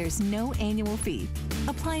 and there's no annual fee.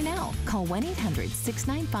 Apply now. Call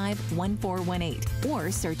 1-800-695-1418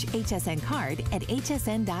 or search HSN card at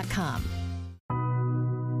hsn.com.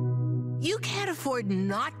 You can't afford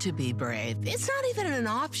not to be brave. It's not even an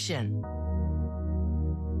option.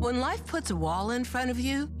 When life puts a wall in front of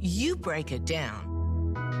you, you break it down.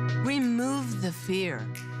 Remove the fear.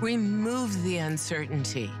 Remove the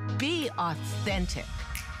uncertainty. Be authentic.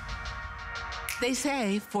 They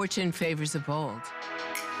say fortune favors the bold.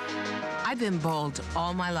 I've been bold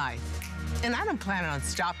all my life, and I don't plan on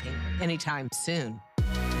stopping anytime soon.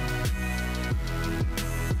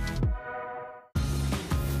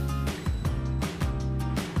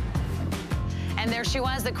 And there she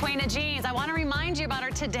was, the queen of jeans. I want to remind you about our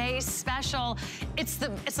today's special. It's the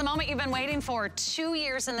moment you've been waiting for. 2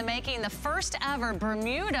 years in the making. The first ever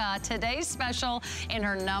Bermuda today's special in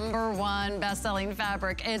her #1 best-selling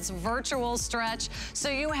fabric. It's virtual stretch, so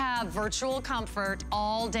you have virtual comfort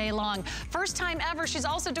all day long. First time ever, she's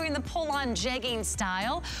also doing the pull-on jegging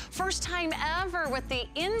style. First time ever with the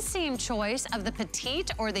inseam choice of the petite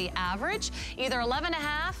or the average, either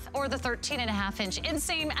 11.5 or the 13.5-inch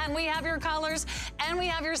inseam. And we have your colors and we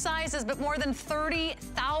have your sizes, but more than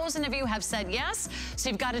 30,000 of you have said yes. So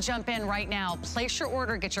you've got to jump in right now. Place your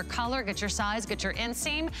order, get your color, get your size, get your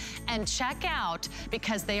inseam, and check out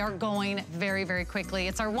because they are going very, very quickly.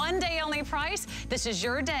 It's our one-day only price. This is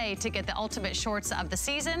your day to get the ultimate shorts of the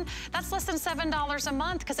season. That's less than $7 a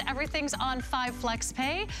month because everything's on 5 flex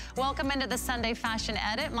pay. Welcome into the Sunday Fashion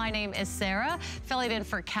Edit. My name is Sarah, filling in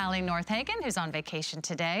for Callie Northagen, who's on vacation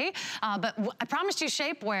today. But I promised you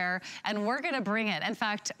shapewear, and we're going to bring it. In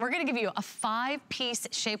fact, we're going to give you a 5-piece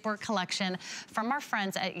shapewear collection from our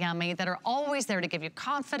friends at Yummy that are always there to give you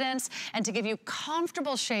confidence and to give you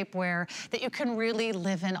comfortable shapewear that you can really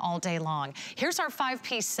live in all day long. Here's our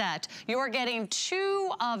 5-piece set. You are getting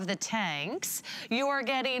 2 of the tanks. You are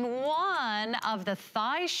getting 1 of the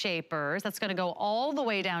thigh shapers. That's going to go all the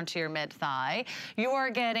way down to your mid-thigh. You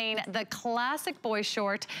are getting the classic boy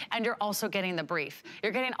short, and you're also getting the brief.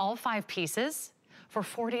 You're getting all 5 pieces for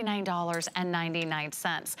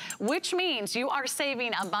 $49.99, which means you are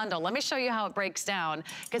saving a bundle. Let me show you how it breaks down,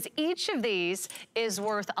 because each of these is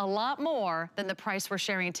worth a lot more than the price we're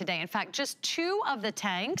sharing today. In fact, just 2 of the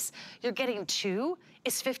tanks, you're getting 2,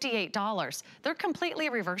 is $58. They're completely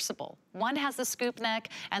reversible. One has the scoop neck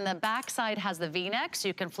and the back side has the V-neck, so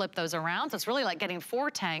you can flip those around. So it's really like getting 4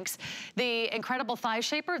 tanks. The incredible thigh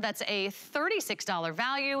shaper, that's a $36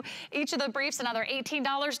 value. Each of the briefs, another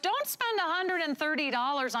 $18. Don't spend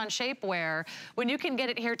 $130 on shapewear when you can get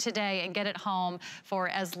it here today and get it home for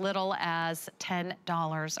as little as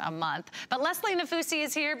 $10 a month. But Leslie Nafusi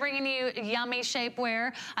is here bringing you Yummy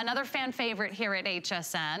shapewear, another fan favorite here at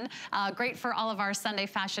HSN. Great for all of our Sunday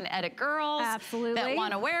Fashion Edit girls. Absolutely. That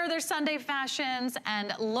want to wear their Sunday fashions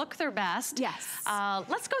and look their best. Yes.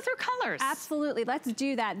 Let's go through colors. Absolutely, let's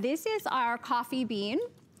do that. This is our coffee bean,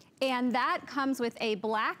 and that comes with a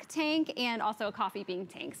black tank and also a coffee bean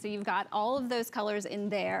tank. So you've got all of those colors in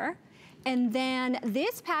there. And then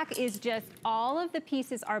this pack is just all of the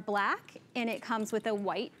pieces are black, and it comes with a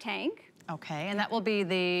white tank. Okay, and that will be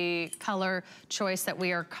the color choice that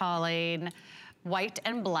we are calling white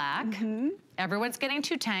and black. Everyone's getting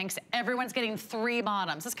 2 tanks. Everyone's getting 3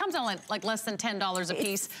 bottoms. This comes in like less than $10 a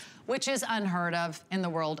piece, which is unheard of in the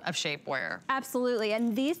world of shapewear. Absolutely,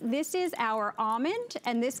 and this is our almond,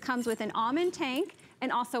 and this comes with an almond tank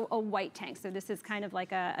and also a white tank. So this is kind of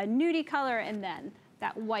like a nudie color, and then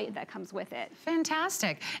that white that comes with it.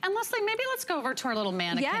 Fantastic. And Leslie, maybe let's go over to our little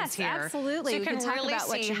mannequins here. Yes, absolutely. So you can really about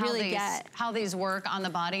what see you really how these work on the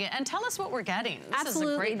body, and tell us what we're getting. This is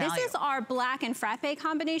a great value. This is our black and frappe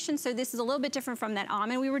combination, so this is a little bit different from that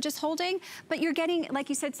almond we were just holding, but you're getting, like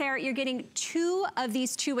you said, Sarah, you're getting 2 of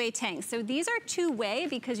these 2-way tanks. So these are 2-way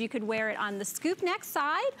because you could wear it on the scoop neck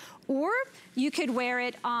side, or you could wear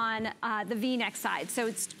it on the V-neck side. So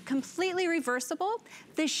it's completely reversible.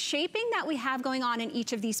 The shaping that we have going on in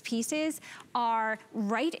each of these pieces are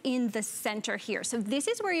right in the center here. So this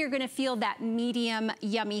is where you're gonna feel that medium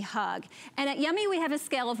Yummy hug. And at Yummy, we have a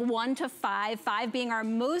scale of 1 to 5, 5 being our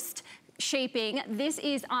most shaping. This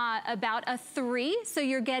is about a 3, so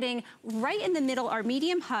you're getting right in the middle our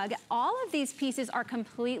medium hug. All of these pieces are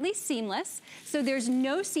completely seamless, so there's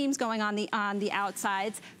no seams going on the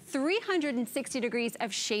outsides. 360 degrees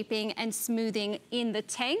of shaping and smoothing in the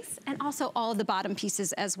tanks, and also all of the bottom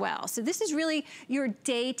pieces as well. So this is really your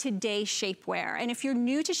day-to-day shapewear. And if you're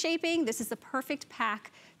new to shaping, this is the perfect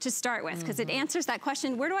pack to start with, because it answers that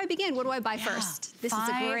question, where do I begin? What do I buy first? This is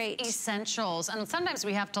a great. 5 essentials. And sometimes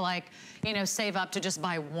we have to, like, you know, save up to just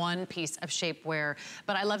buy one piece of shapewear.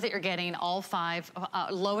 But I love that you're getting all 5,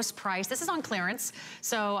 lowest price. This is on clearance.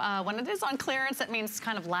 So when it is on clearance, that means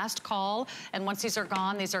kind of last call. And once these are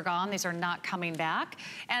gone, these are gone. These are not coming back.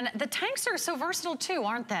 And the tanks are so versatile too,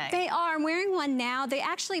 aren't they? They are. I'm wearing one now. They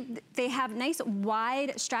have nice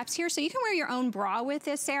wide straps here, so you can wear your own bra with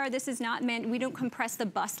this, Sarah. This is not meant, we don't compress the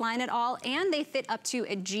bust line at all, and they fit up to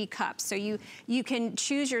a G cup. So you can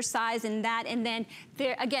choose your size in that, and then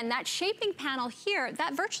there, again, that shaping panel here,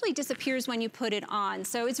 that virtually disappears when you put it on.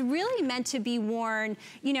 So it's really meant to be worn,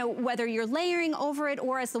 you know, whether you're layering over it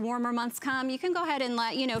or as the warmer months come, you can go ahead and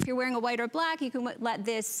let, you know, if you're wearing a white or black, you can let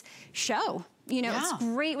this show. You know, it's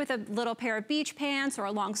great with a little pair of beach pants or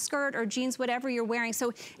a long skirt or jeans, whatever you're wearing.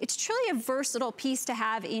 So it's truly a versatile piece to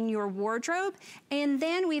have in your wardrobe. And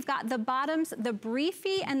then we've got the bottoms, the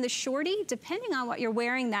briefy and the shorty, depending on what you're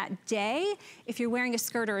wearing that day. If you're wearing a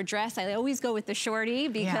skirt or a dress, I always go with the shorty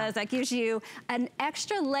because that gives you an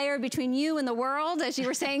extra layer between you and the world, as you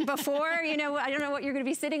were saying before. You know, I don't know what you're gonna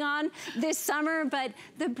be sitting on this summer, but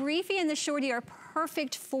the briefy and the shorty are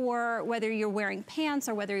perfect for whether you're wearing pants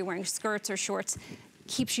or whether you're wearing skirts or shorts.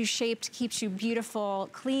 Keeps you shaped, keeps you beautiful,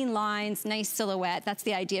 clean lines, nice silhouette. That's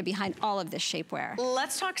the idea behind all of this shapewear.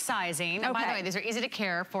 Let's talk sizing. Okay. By the way, these are easy to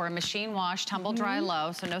care for, a machine wash, tumble dry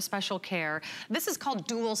low, so no special care. This is called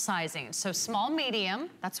dual sizing. So small, medium,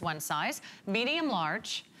 that's one size, medium,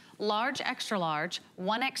 large, large, extra large,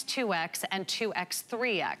 1X, 2X, and 2X,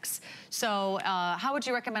 3X. So how would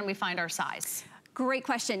you recommend we find our size? Great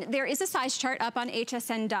question. There is a size chart up on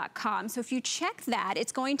hsn.com. So if you check that,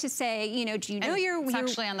 it's going to say, you know, do you know it's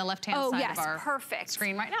actually on the left-hand side of our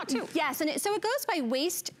screen right now, too. Yes, and so it goes by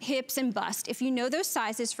waist, hips, and bust. If you know those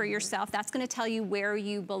sizes for yourself, that's going to tell you where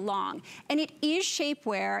you belong. And it is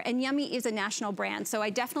shapewear, and Yummy is a national brand. So I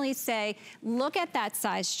definitely say, look at that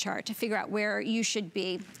size chart to figure out where you should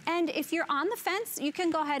be. And if you're on the fence, you can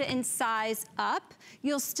go ahead and size up.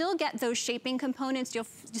 You'll still get those shaping components. You'll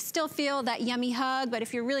still feel that Yummy hug, but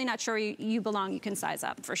if you're really not sure you belong, you can size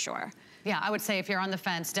up for sure. Yeah, I would say if you're on the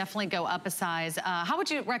fence, definitely go up a size. How would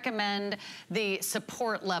you recommend the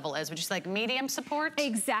support level is? Would you say like medium support?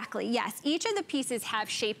 Exactly, yes. Each of the pieces have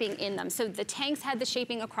shaping in them. So the tanks had the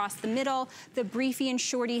shaping across the middle, the briefy and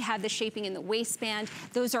shorty had the shaping in the waistband.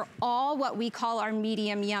 Those are all what we call our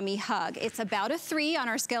medium Yummy hug. It's about a 3 on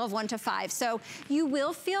our scale of 1 to 5. So you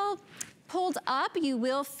will feel pulled up, you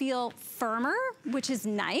will feel firmer, which is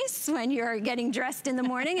nice when you're getting dressed in the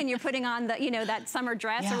morning and you're putting on the, you know, that summer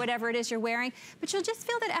dress or whatever it is you're wearing, but you'll just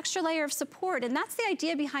feel that extra layer of support. And that's the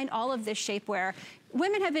idea behind all of this shapewear.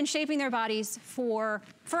 Women have been shaping their bodies for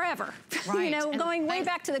forever. Right. You know, going way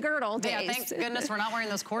back to the girdle days. Yeah, thank goodness we're not wearing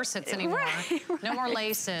those corsets anymore. No more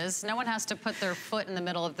laces. No one has to put their foot in the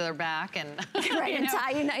middle of their back and and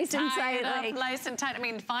tie you nice and tight. Nice and tight. I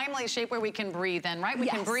mean, finally shapewear we can breathe in, right? We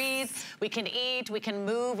can breathe, we can eat, we can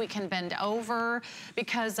move, we can bend over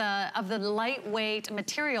because of the lightweight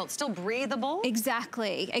material. It's still breathable.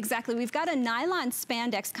 Exactly, exactly. We've got a nylon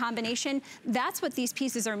spandex combination. That's what these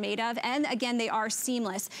pieces are made of. And again, they are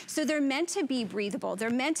seamless. So they're meant to be breathable.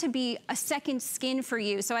 They're meant to be a second skin for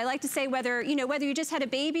you. So I like to say whether you just had a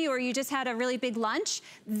baby or you just had a really big lunch,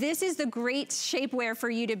 this is the great shapewear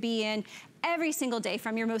for you to be in every single day,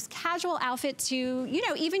 from your most casual outfit to, you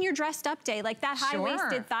know, even your dressed up day. Like that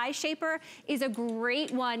high-waisted thigh shaper is a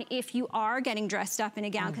great one if you are getting dressed up in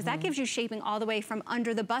a gown, because that gives you shaping all the way from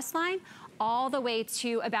under the bust line all the way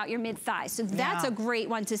to about your mid-thigh. So that's a great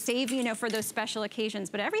one to save, you know, for those special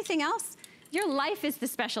occasions. But everything else, your life is the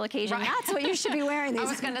special occasion. Right. That's what you should be wearing. I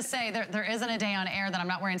was going to say, there isn't a day on air that I'm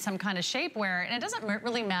not wearing some kind of shapewear, and it doesn't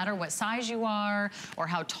really matter what size you are or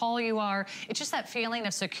how tall you are. It's just that feeling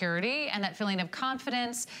of security and that feeling of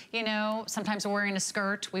confidence. You know, sometimes we're wearing a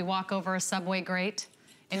skirt, we walk over a subway grate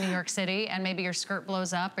in New York City, and maybe your skirt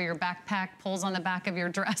blows up or your backpack pulls on the back of your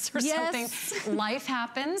dress or something. Life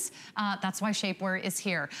happens. That's why shapewear is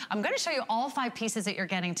here. I'm gonna show you all 5 pieces that you're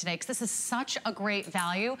getting today, because this is such a great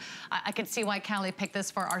value. I could see why Callie picked this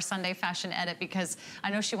for our Sunday fashion edit, because I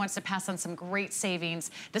know she wants to pass on some great savings.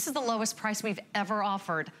 This is the lowest price we've ever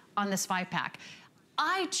offered on this 5-pack.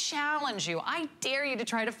 I challenge you, I dare you to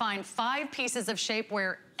try to find 5 pieces of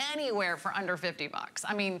shapewear anywhere for under 50 bucks.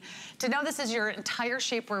 I mean, to know this is your entire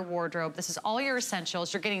shapewear wardrobe, this is all your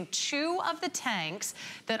essentials. You're getting 2 of the tanks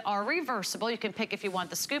that are reversible. You can pick if you want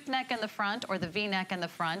the scoop neck in the front or the V-neck in the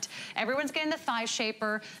front. Everyone's getting the thigh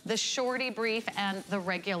shaper, the shorty brief, and the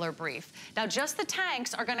regular brief. Now, just the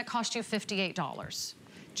tanks are gonna cost you $58.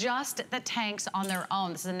 just the tanks on their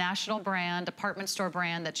own. This is a national brand, department store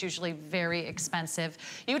brand that's usually very expensive.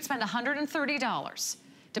 You would spend $130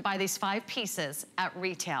 to buy these 5 pieces at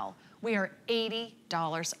retail. We are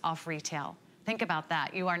 $80 off retail. Think about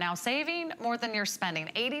that. You are now saving more than you're spending.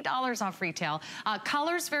 $80 off retail.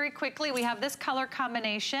 Colors very quickly. We have this color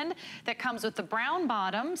combination that comes with the brown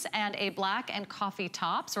bottoms and a black and coffee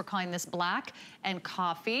top. So we're calling this black and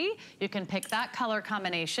coffee. You can pick that color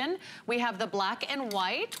combination. We have the black and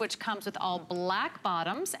white, which comes with all black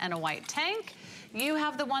bottoms and a white tank. You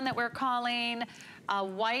have the one that we're calling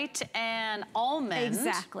white and almond.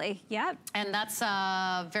 Exactly, yep. And that's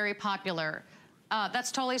very popular.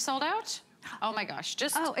 That's totally sold out? Oh my gosh,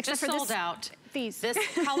 just sold out. This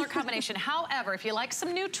color combination. However, if you like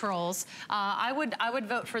some neutrals, I would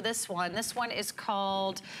vote for this one. This one is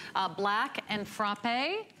called Black and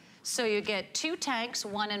Frappe. So you get 2 tanks,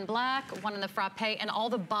 one in black, one in the frappe, and all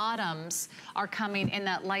the bottoms are coming in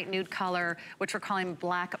that light nude color, which we're calling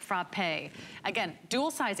Black Frappe. Again, dual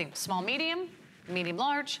sizing, small, medium, medium,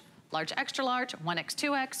 large, large, extra large, 1X,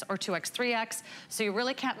 2X, or 2X, 3X. So you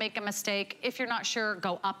really can't make a mistake. If you're not sure,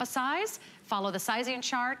 go up a size, follow the sizing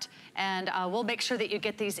chart, and we'll make sure that you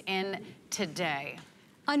get these in today.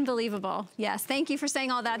 Unbelievable. Yes, thank you for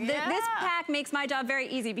saying all that. Yeah. This pack makes my job very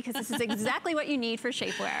easy because this is exactly what you need for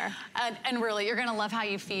shapewear. And really, you're gonna love how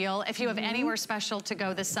you feel. If you have anywhere special to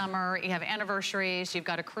go this summer, you have anniversaries, you've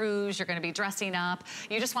got a cruise, you're gonna be dressing up,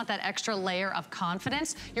 you just want that extra layer of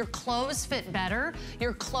confidence, your clothes fit better,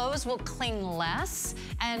 your clothes will cling less,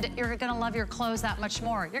 and you're gonna love your clothes that much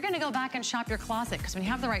more. You're gonna go back and shop your closet, because when you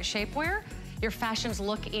have the right shapewear, your fashions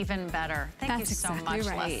look even better. Thank you so much,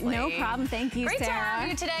 Leslie. No problem. Thank you, Sarah. Great to have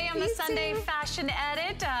you today on the Sunday Fashion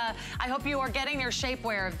Edit. I hope you are getting your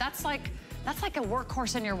shapewear. That's like a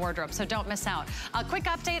workhorse in your wardrobe, so don't miss out. A quick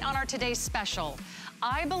update on our today's special.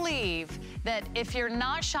 I believe that if you're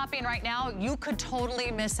not shopping right now, you could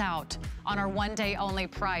totally miss out on our one-day only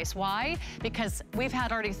price. Why? Because we've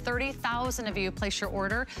had already 30,000 of you place your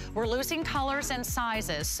order. We're losing colors and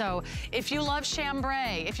sizes. So if you love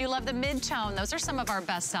chambray, if you love the mid-tone, those are some of our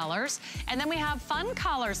best sellers. And then we have fun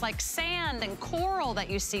colors like sand and coral that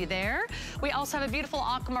you see there. We also have a beautiful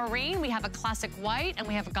aquamarine. We have a classic white, and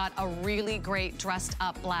we have got a really great dressed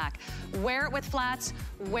up black. Wear it with flats,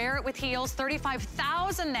 wear it with heels,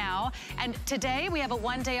 35,000 now. And today we have a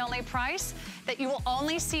one-day only price that you will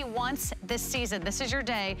only see once this season. This is your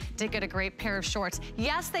day to get a great pair of shorts.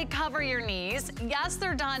 Yes, they cover your knees. Yes,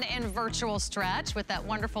 they're done in virtual stretch with that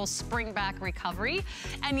wonderful spring back recovery.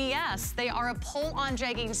 And yes, they are a pull-on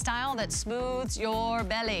jegging style that smooths your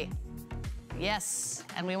belly. Yes,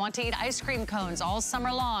 and we want to eat ice cream cones all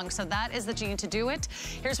summer long, so that is the jean to do it.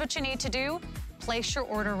 Here's what you need to do. Place your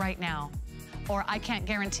order right now, or I can't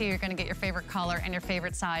guarantee you're gonna get your favorite color and your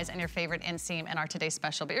favorite size and your favorite inseam in our today's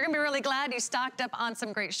special. But you're gonna be really glad you stocked up on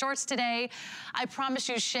some great shorts today. I promise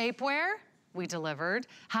you shapewear, we delivered.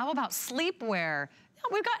 How about sleepwear?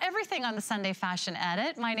 We've got everything on the Sunday Fashion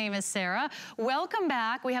Edit. My name is Sarah. Welcome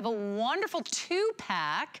back. We have a wonderful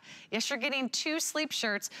 2-pack. Yes, you're getting 2 sleep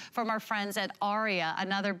shirts from our friends at Aria,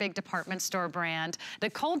 another big department store brand.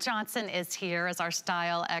 Nicole Johnson is here as our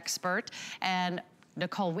style expert. And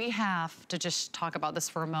Nicole, we have to just talk about this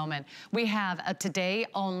for a moment. We have a today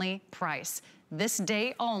only price. This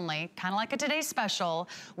day only, kind of like a today special,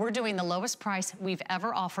 we're doing the lowest price we've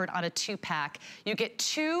ever offered on a 2-pack. You get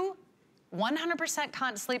 2 100%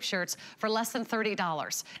 cotton sleep shirts for less than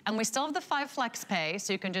 $30. And we still have the 5 flex pay,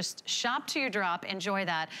 so you can just shop to your drop, enjoy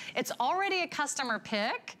that. It's already a customer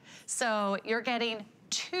pick, so you're getting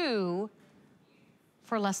 2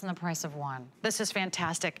 for less than the price of 1. This is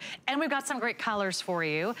fantastic. And we've got some great colors for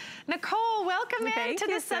you. Nicole, welcome in to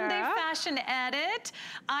the Sunday Fashion Edit.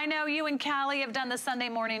 I know you and Callie have done the Sunday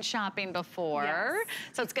morning shopping before,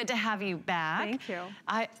 so it's good to have you back. Thank you.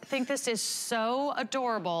 I think this is so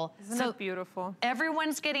adorable. Isn't it beautiful?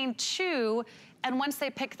 Everyone's getting 2, and once they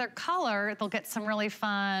pick their color, they'll get some really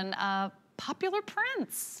fun popular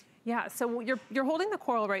prints. Yeah, so you're holding the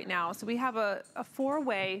coral right now. So we have a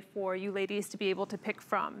 4-way for you ladies to be able to pick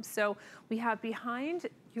from. So we have behind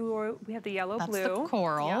we have the yellow blue. That's the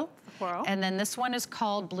coral. Yep, the coral. And then this one is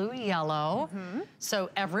called blue yellow.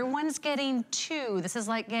 So everyone's getting 2. This is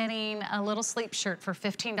like getting a little sleep shirt for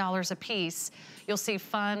 $15 a piece. You'll see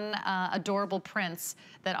fun, adorable prints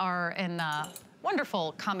that are in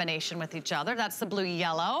wonderful combination with each other. That's the blue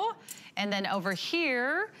yellow. And then over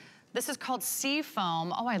here, this is called sea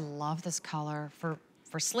foam. Oh, I love this color for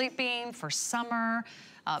sleeping, for summer.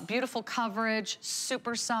 Beautiful coverage,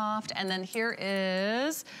 super soft. And then here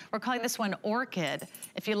is, we're calling this one Orchid,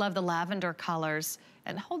 if you love the lavender colors.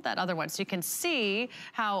 And hold that other one so you can see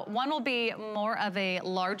how one will be more of a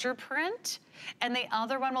larger print and the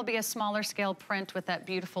other one will be a smaller scale print with that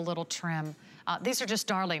beautiful little trim. These are just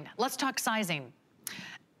darling. Let's talk sizing.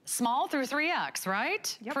 Small through 3X,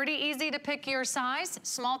 right? Yep. Pretty easy to pick your size.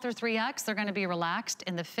 Small through 3X, they're gonna be relaxed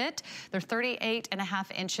in the fit. They're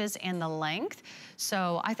 38.5 inches in the length.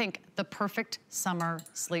 So I think the perfect summer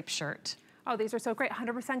sleep shirt. Oh, these are so great,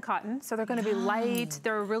 100% cotton. So they're gonna be light,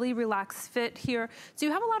 they're a really relaxed fit here. So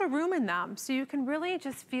you have a lot of room in them. So you can really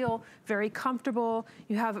just feel very comfortable.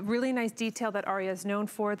 You have really nice detail that Aria is known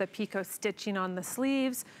for, the picot stitching on the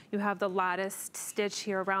sleeves. You have the latticed stitch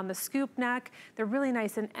here around the scoop neck. They're really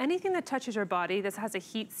nice, and anything that touches your body, this has a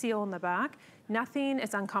heat seal in the back, nothing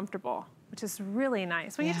is uncomfortable, which is really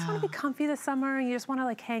nice. When you just wanna be comfy this summer, and you just wanna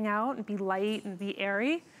like hang out and be light and be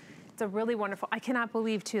airy, it's a really wonderful, I cannot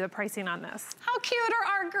believe too the pricing on this. How cute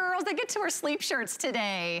are our girls? They get to wear sleep shirts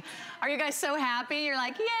today. Are you guys so happy? You're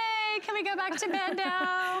like, yay, can we go back to bed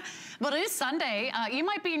now? But it is Sunday. You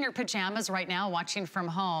might be in your pajamas right now watching from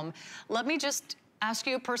home. Let me just ask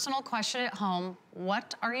you a personal question at home.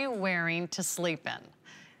 What are you wearing to sleep in?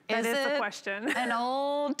 That is the question. An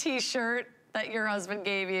old t-shirt that your husband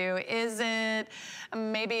gave you? Is it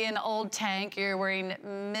maybe an old tank you're wearing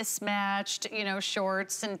mismatched, you know,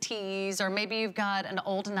 shorts and tees, or maybe you've got an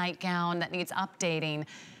old nightgown that needs updating?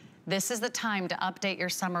 This is the time to update your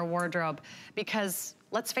summer wardrobe because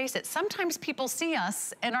let's face it, sometimes people see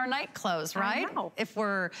us in our night clothes, right? I know. If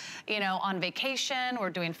we're, you know, on vacation, we're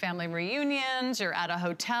doing family reunions, you're at a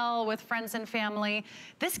hotel with friends and family.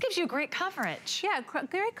 This gives you great coverage. Yeah,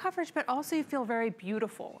 great coverage, but also you feel very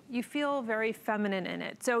beautiful. You feel very feminine in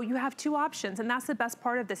it. So you have two options, and that's the best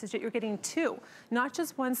part of this, is that you're getting two. Not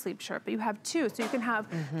just one sleep shirt, but you have two. So you can have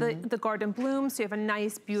the garden bloom, so you have a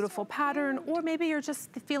nice, beautiful pattern, or maybe you're just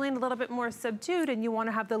feeling a little bit more subdued and you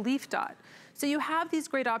wanna have the leaf dot. So you have these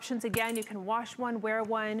great options. Again, you can wash one, wear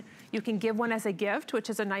one. You can give one as a gift, which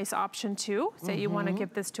is a nice option too. Say you want to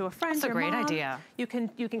give this to a friend, That's a great mom. idea. You can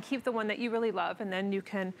keep the one that you really love, and then you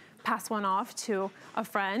can pass one off to a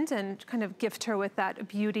friend and kind of gift her with that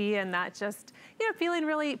beauty and that just, you know, feeling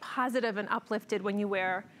really positive and uplifted when you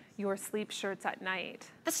wear your sleep shirts at night.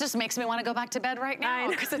 This just makes me want to go back to bed right now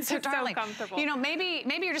because it's so darling. So comfortable. You know, maybe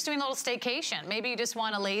you're just doing a little staycation. Maybe you just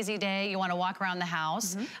want a lazy day. You want to walk around the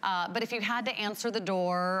house. But if you had to answer the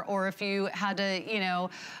door, or if you had to, you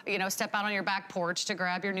know, step out on your back porch to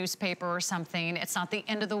grab your newspaper or something, it's not the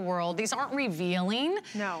end of the world. These aren't revealing.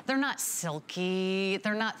 No. They're not silky.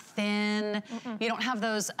 They're not thin. You don't have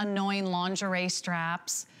those annoying lingerie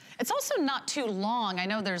straps. It's also not too long. I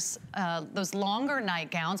know there's those longer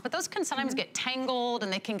nightgowns, but those can sometimes get tangled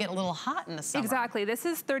and they can get a little hot in the summer. Exactly. This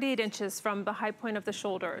is 38 inches from the high point of the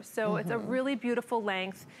shoulder. So it's a really beautiful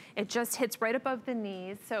length. It just hits right above the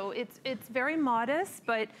knees. So it's very modest,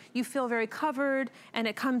 but you feel very covered, and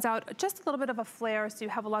it comes out just a little bit of a flare, so you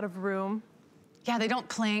have a lot of room. Yeah, they don't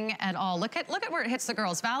cling at all. Look at where it hits the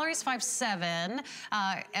girls. Valerie's 5'7".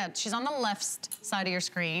 She's on the left side of your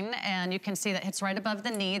screen, and you can see that hits right above the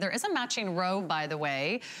knee. There is a matching robe, by the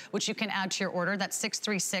way, which you can add to your order. That's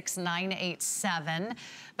 636-987.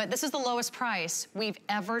 But this is the lowest price we've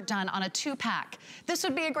ever done on a 2-pack. This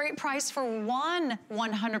would be a great price for one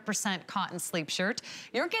 100% cotton sleep shirt.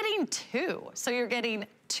 You're getting two, so you're getting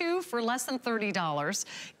two for less than $30.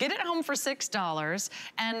 Get it home for $6,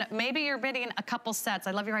 and maybe you're bidding a couple sets.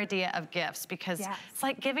 I love your idea of gifts because it's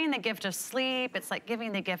like giving the gift of sleep. It's like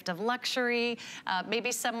giving the gift of luxury.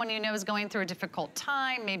 Maybe someone you know is going through a difficult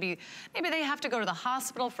time. Maybe they have to go to the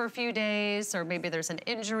hospital for a few days, or maybe there's an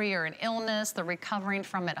injury or an illness they're recovering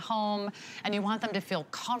from at home, and you want them to feel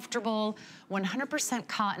comfortable. 100%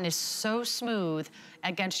 cotton is so smooth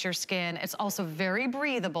against your skin. It's also very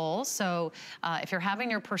breathable, so if you're having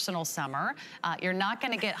your personal summer, you're not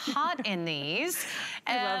gonna get hot in these.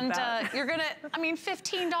 And you're gonna, I mean,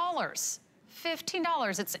 $15.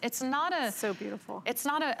 $15. It's not a... So beautiful. It's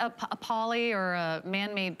not a poly or a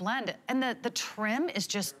man-made blend. And the trim is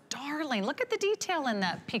just darling. Look at the detail in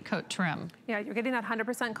that peacoat trim. Yeah, you're getting that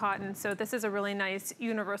 100% cotton. So this is a really nice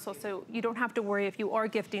universal. So you don't have to worry if you are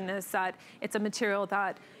gifting this that it's a material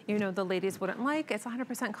that, you know, the ladies wouldn't like. It's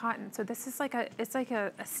 100% cotton. So this is like it's like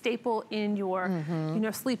a staple in your, you know,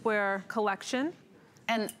 sleepwear collection.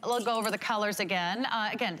 And we'll go over the colors again.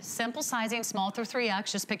 Again, simple sizing, small through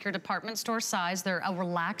 3X. Just pick your department store size. They're a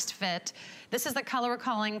relaxed fit. This is the color we're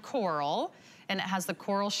calling coral, and it has the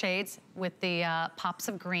coral shades with the pops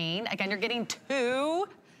of green. Again, you're getting two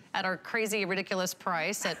at our crazy, ridiculous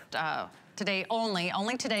price at today only.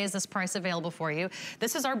 Only today is this price available for you.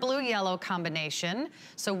 This is our blue-yellow combination.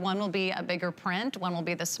 So one will be a bigger print, one will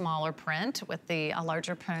be the smaller print with the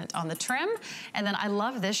larger print on the trim. And then I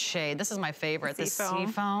love this shade. This is my favorite, the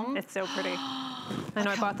seafoam. It's so pretty. I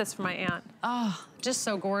know, I bought this for my aunt. Oh, just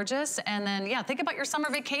so gorgeous. And then, yeah, think about your summer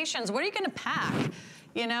vacations. What are you gonna pack?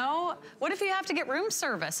 You know, what if you have to get room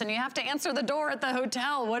service and you have to answer the door at the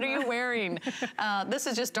hotel? What are you wearing? This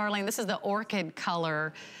is just darling. This is the orchid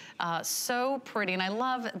color. So pretty, and I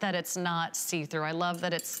love that it's not see-through. I love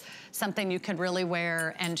that it's something you could really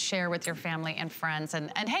wear and share with your family and friends.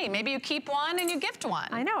 And hey, maybe you keep one and you gift one.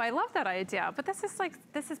 I know, I love that idea. But this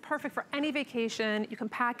is perfect for any vacation. You can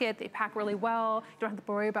pack it, they pack really well. You don't have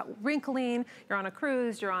to worry about wrinkling. You're on a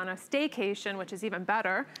cruise, you're on a staycation, which is even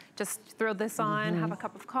better. Just throw this on, have a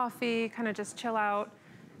cup of coffee, kind of just chill out.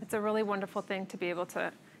 It's a really wonderful thing to be able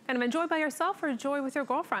to kind of enjoy by yourself or enjoy with your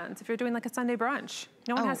girlfriends if you're doing like a Sunday brunch.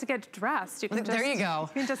 No one has to get dressed. You can just, there you go.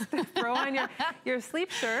 You can just throw on your sleep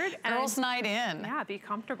shirt. Girls' night in. Yeah, be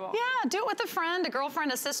comfortable. Yeah, do it with a friend, a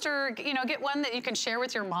girlfriend, a sister. You know, get one that you can share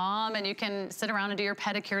with your mom and you can sit around and do your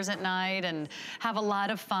pedicures at night and have a lot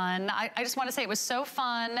of fun. I just want to say it was so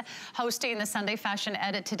fun hosting the Sunday Fashion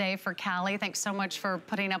Edit today for Callie. Thanks so much for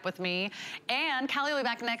putting up with me. And Callie will be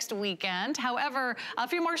back next weekend. However, a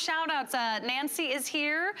few more shout outs. Nancy is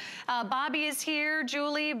here. Bobby is here.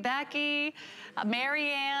 Julie, Becky,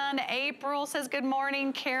 Marianne, April says good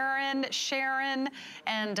morning, Karen, Sharon,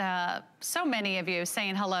 and so many of you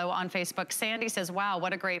saying hello on Facebook. Sandy says, wow,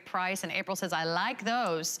 what a great price. And April says, I like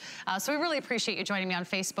those. So we really appreciate you joining me on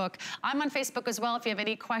Facebook. I'm on Facebook as well. If you have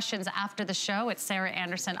any questions after the show, it's Sarah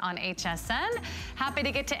Anderson on HSN. Happy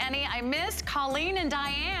to get to any I missed. Colleen and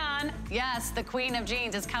Diane. Yes, the queen of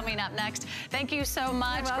jeans is coming up next. Thank you so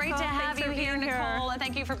much. Great to have you here, Nicole. And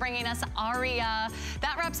thank you for bringing us Aria.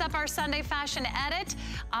 That wraps up our Sunday Fashion Edit.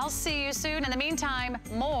 I'll see you soon. In the meantime,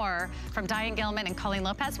 more from Diane Gilman and Colleen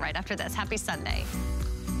Lopez right after this. Happy Sunday.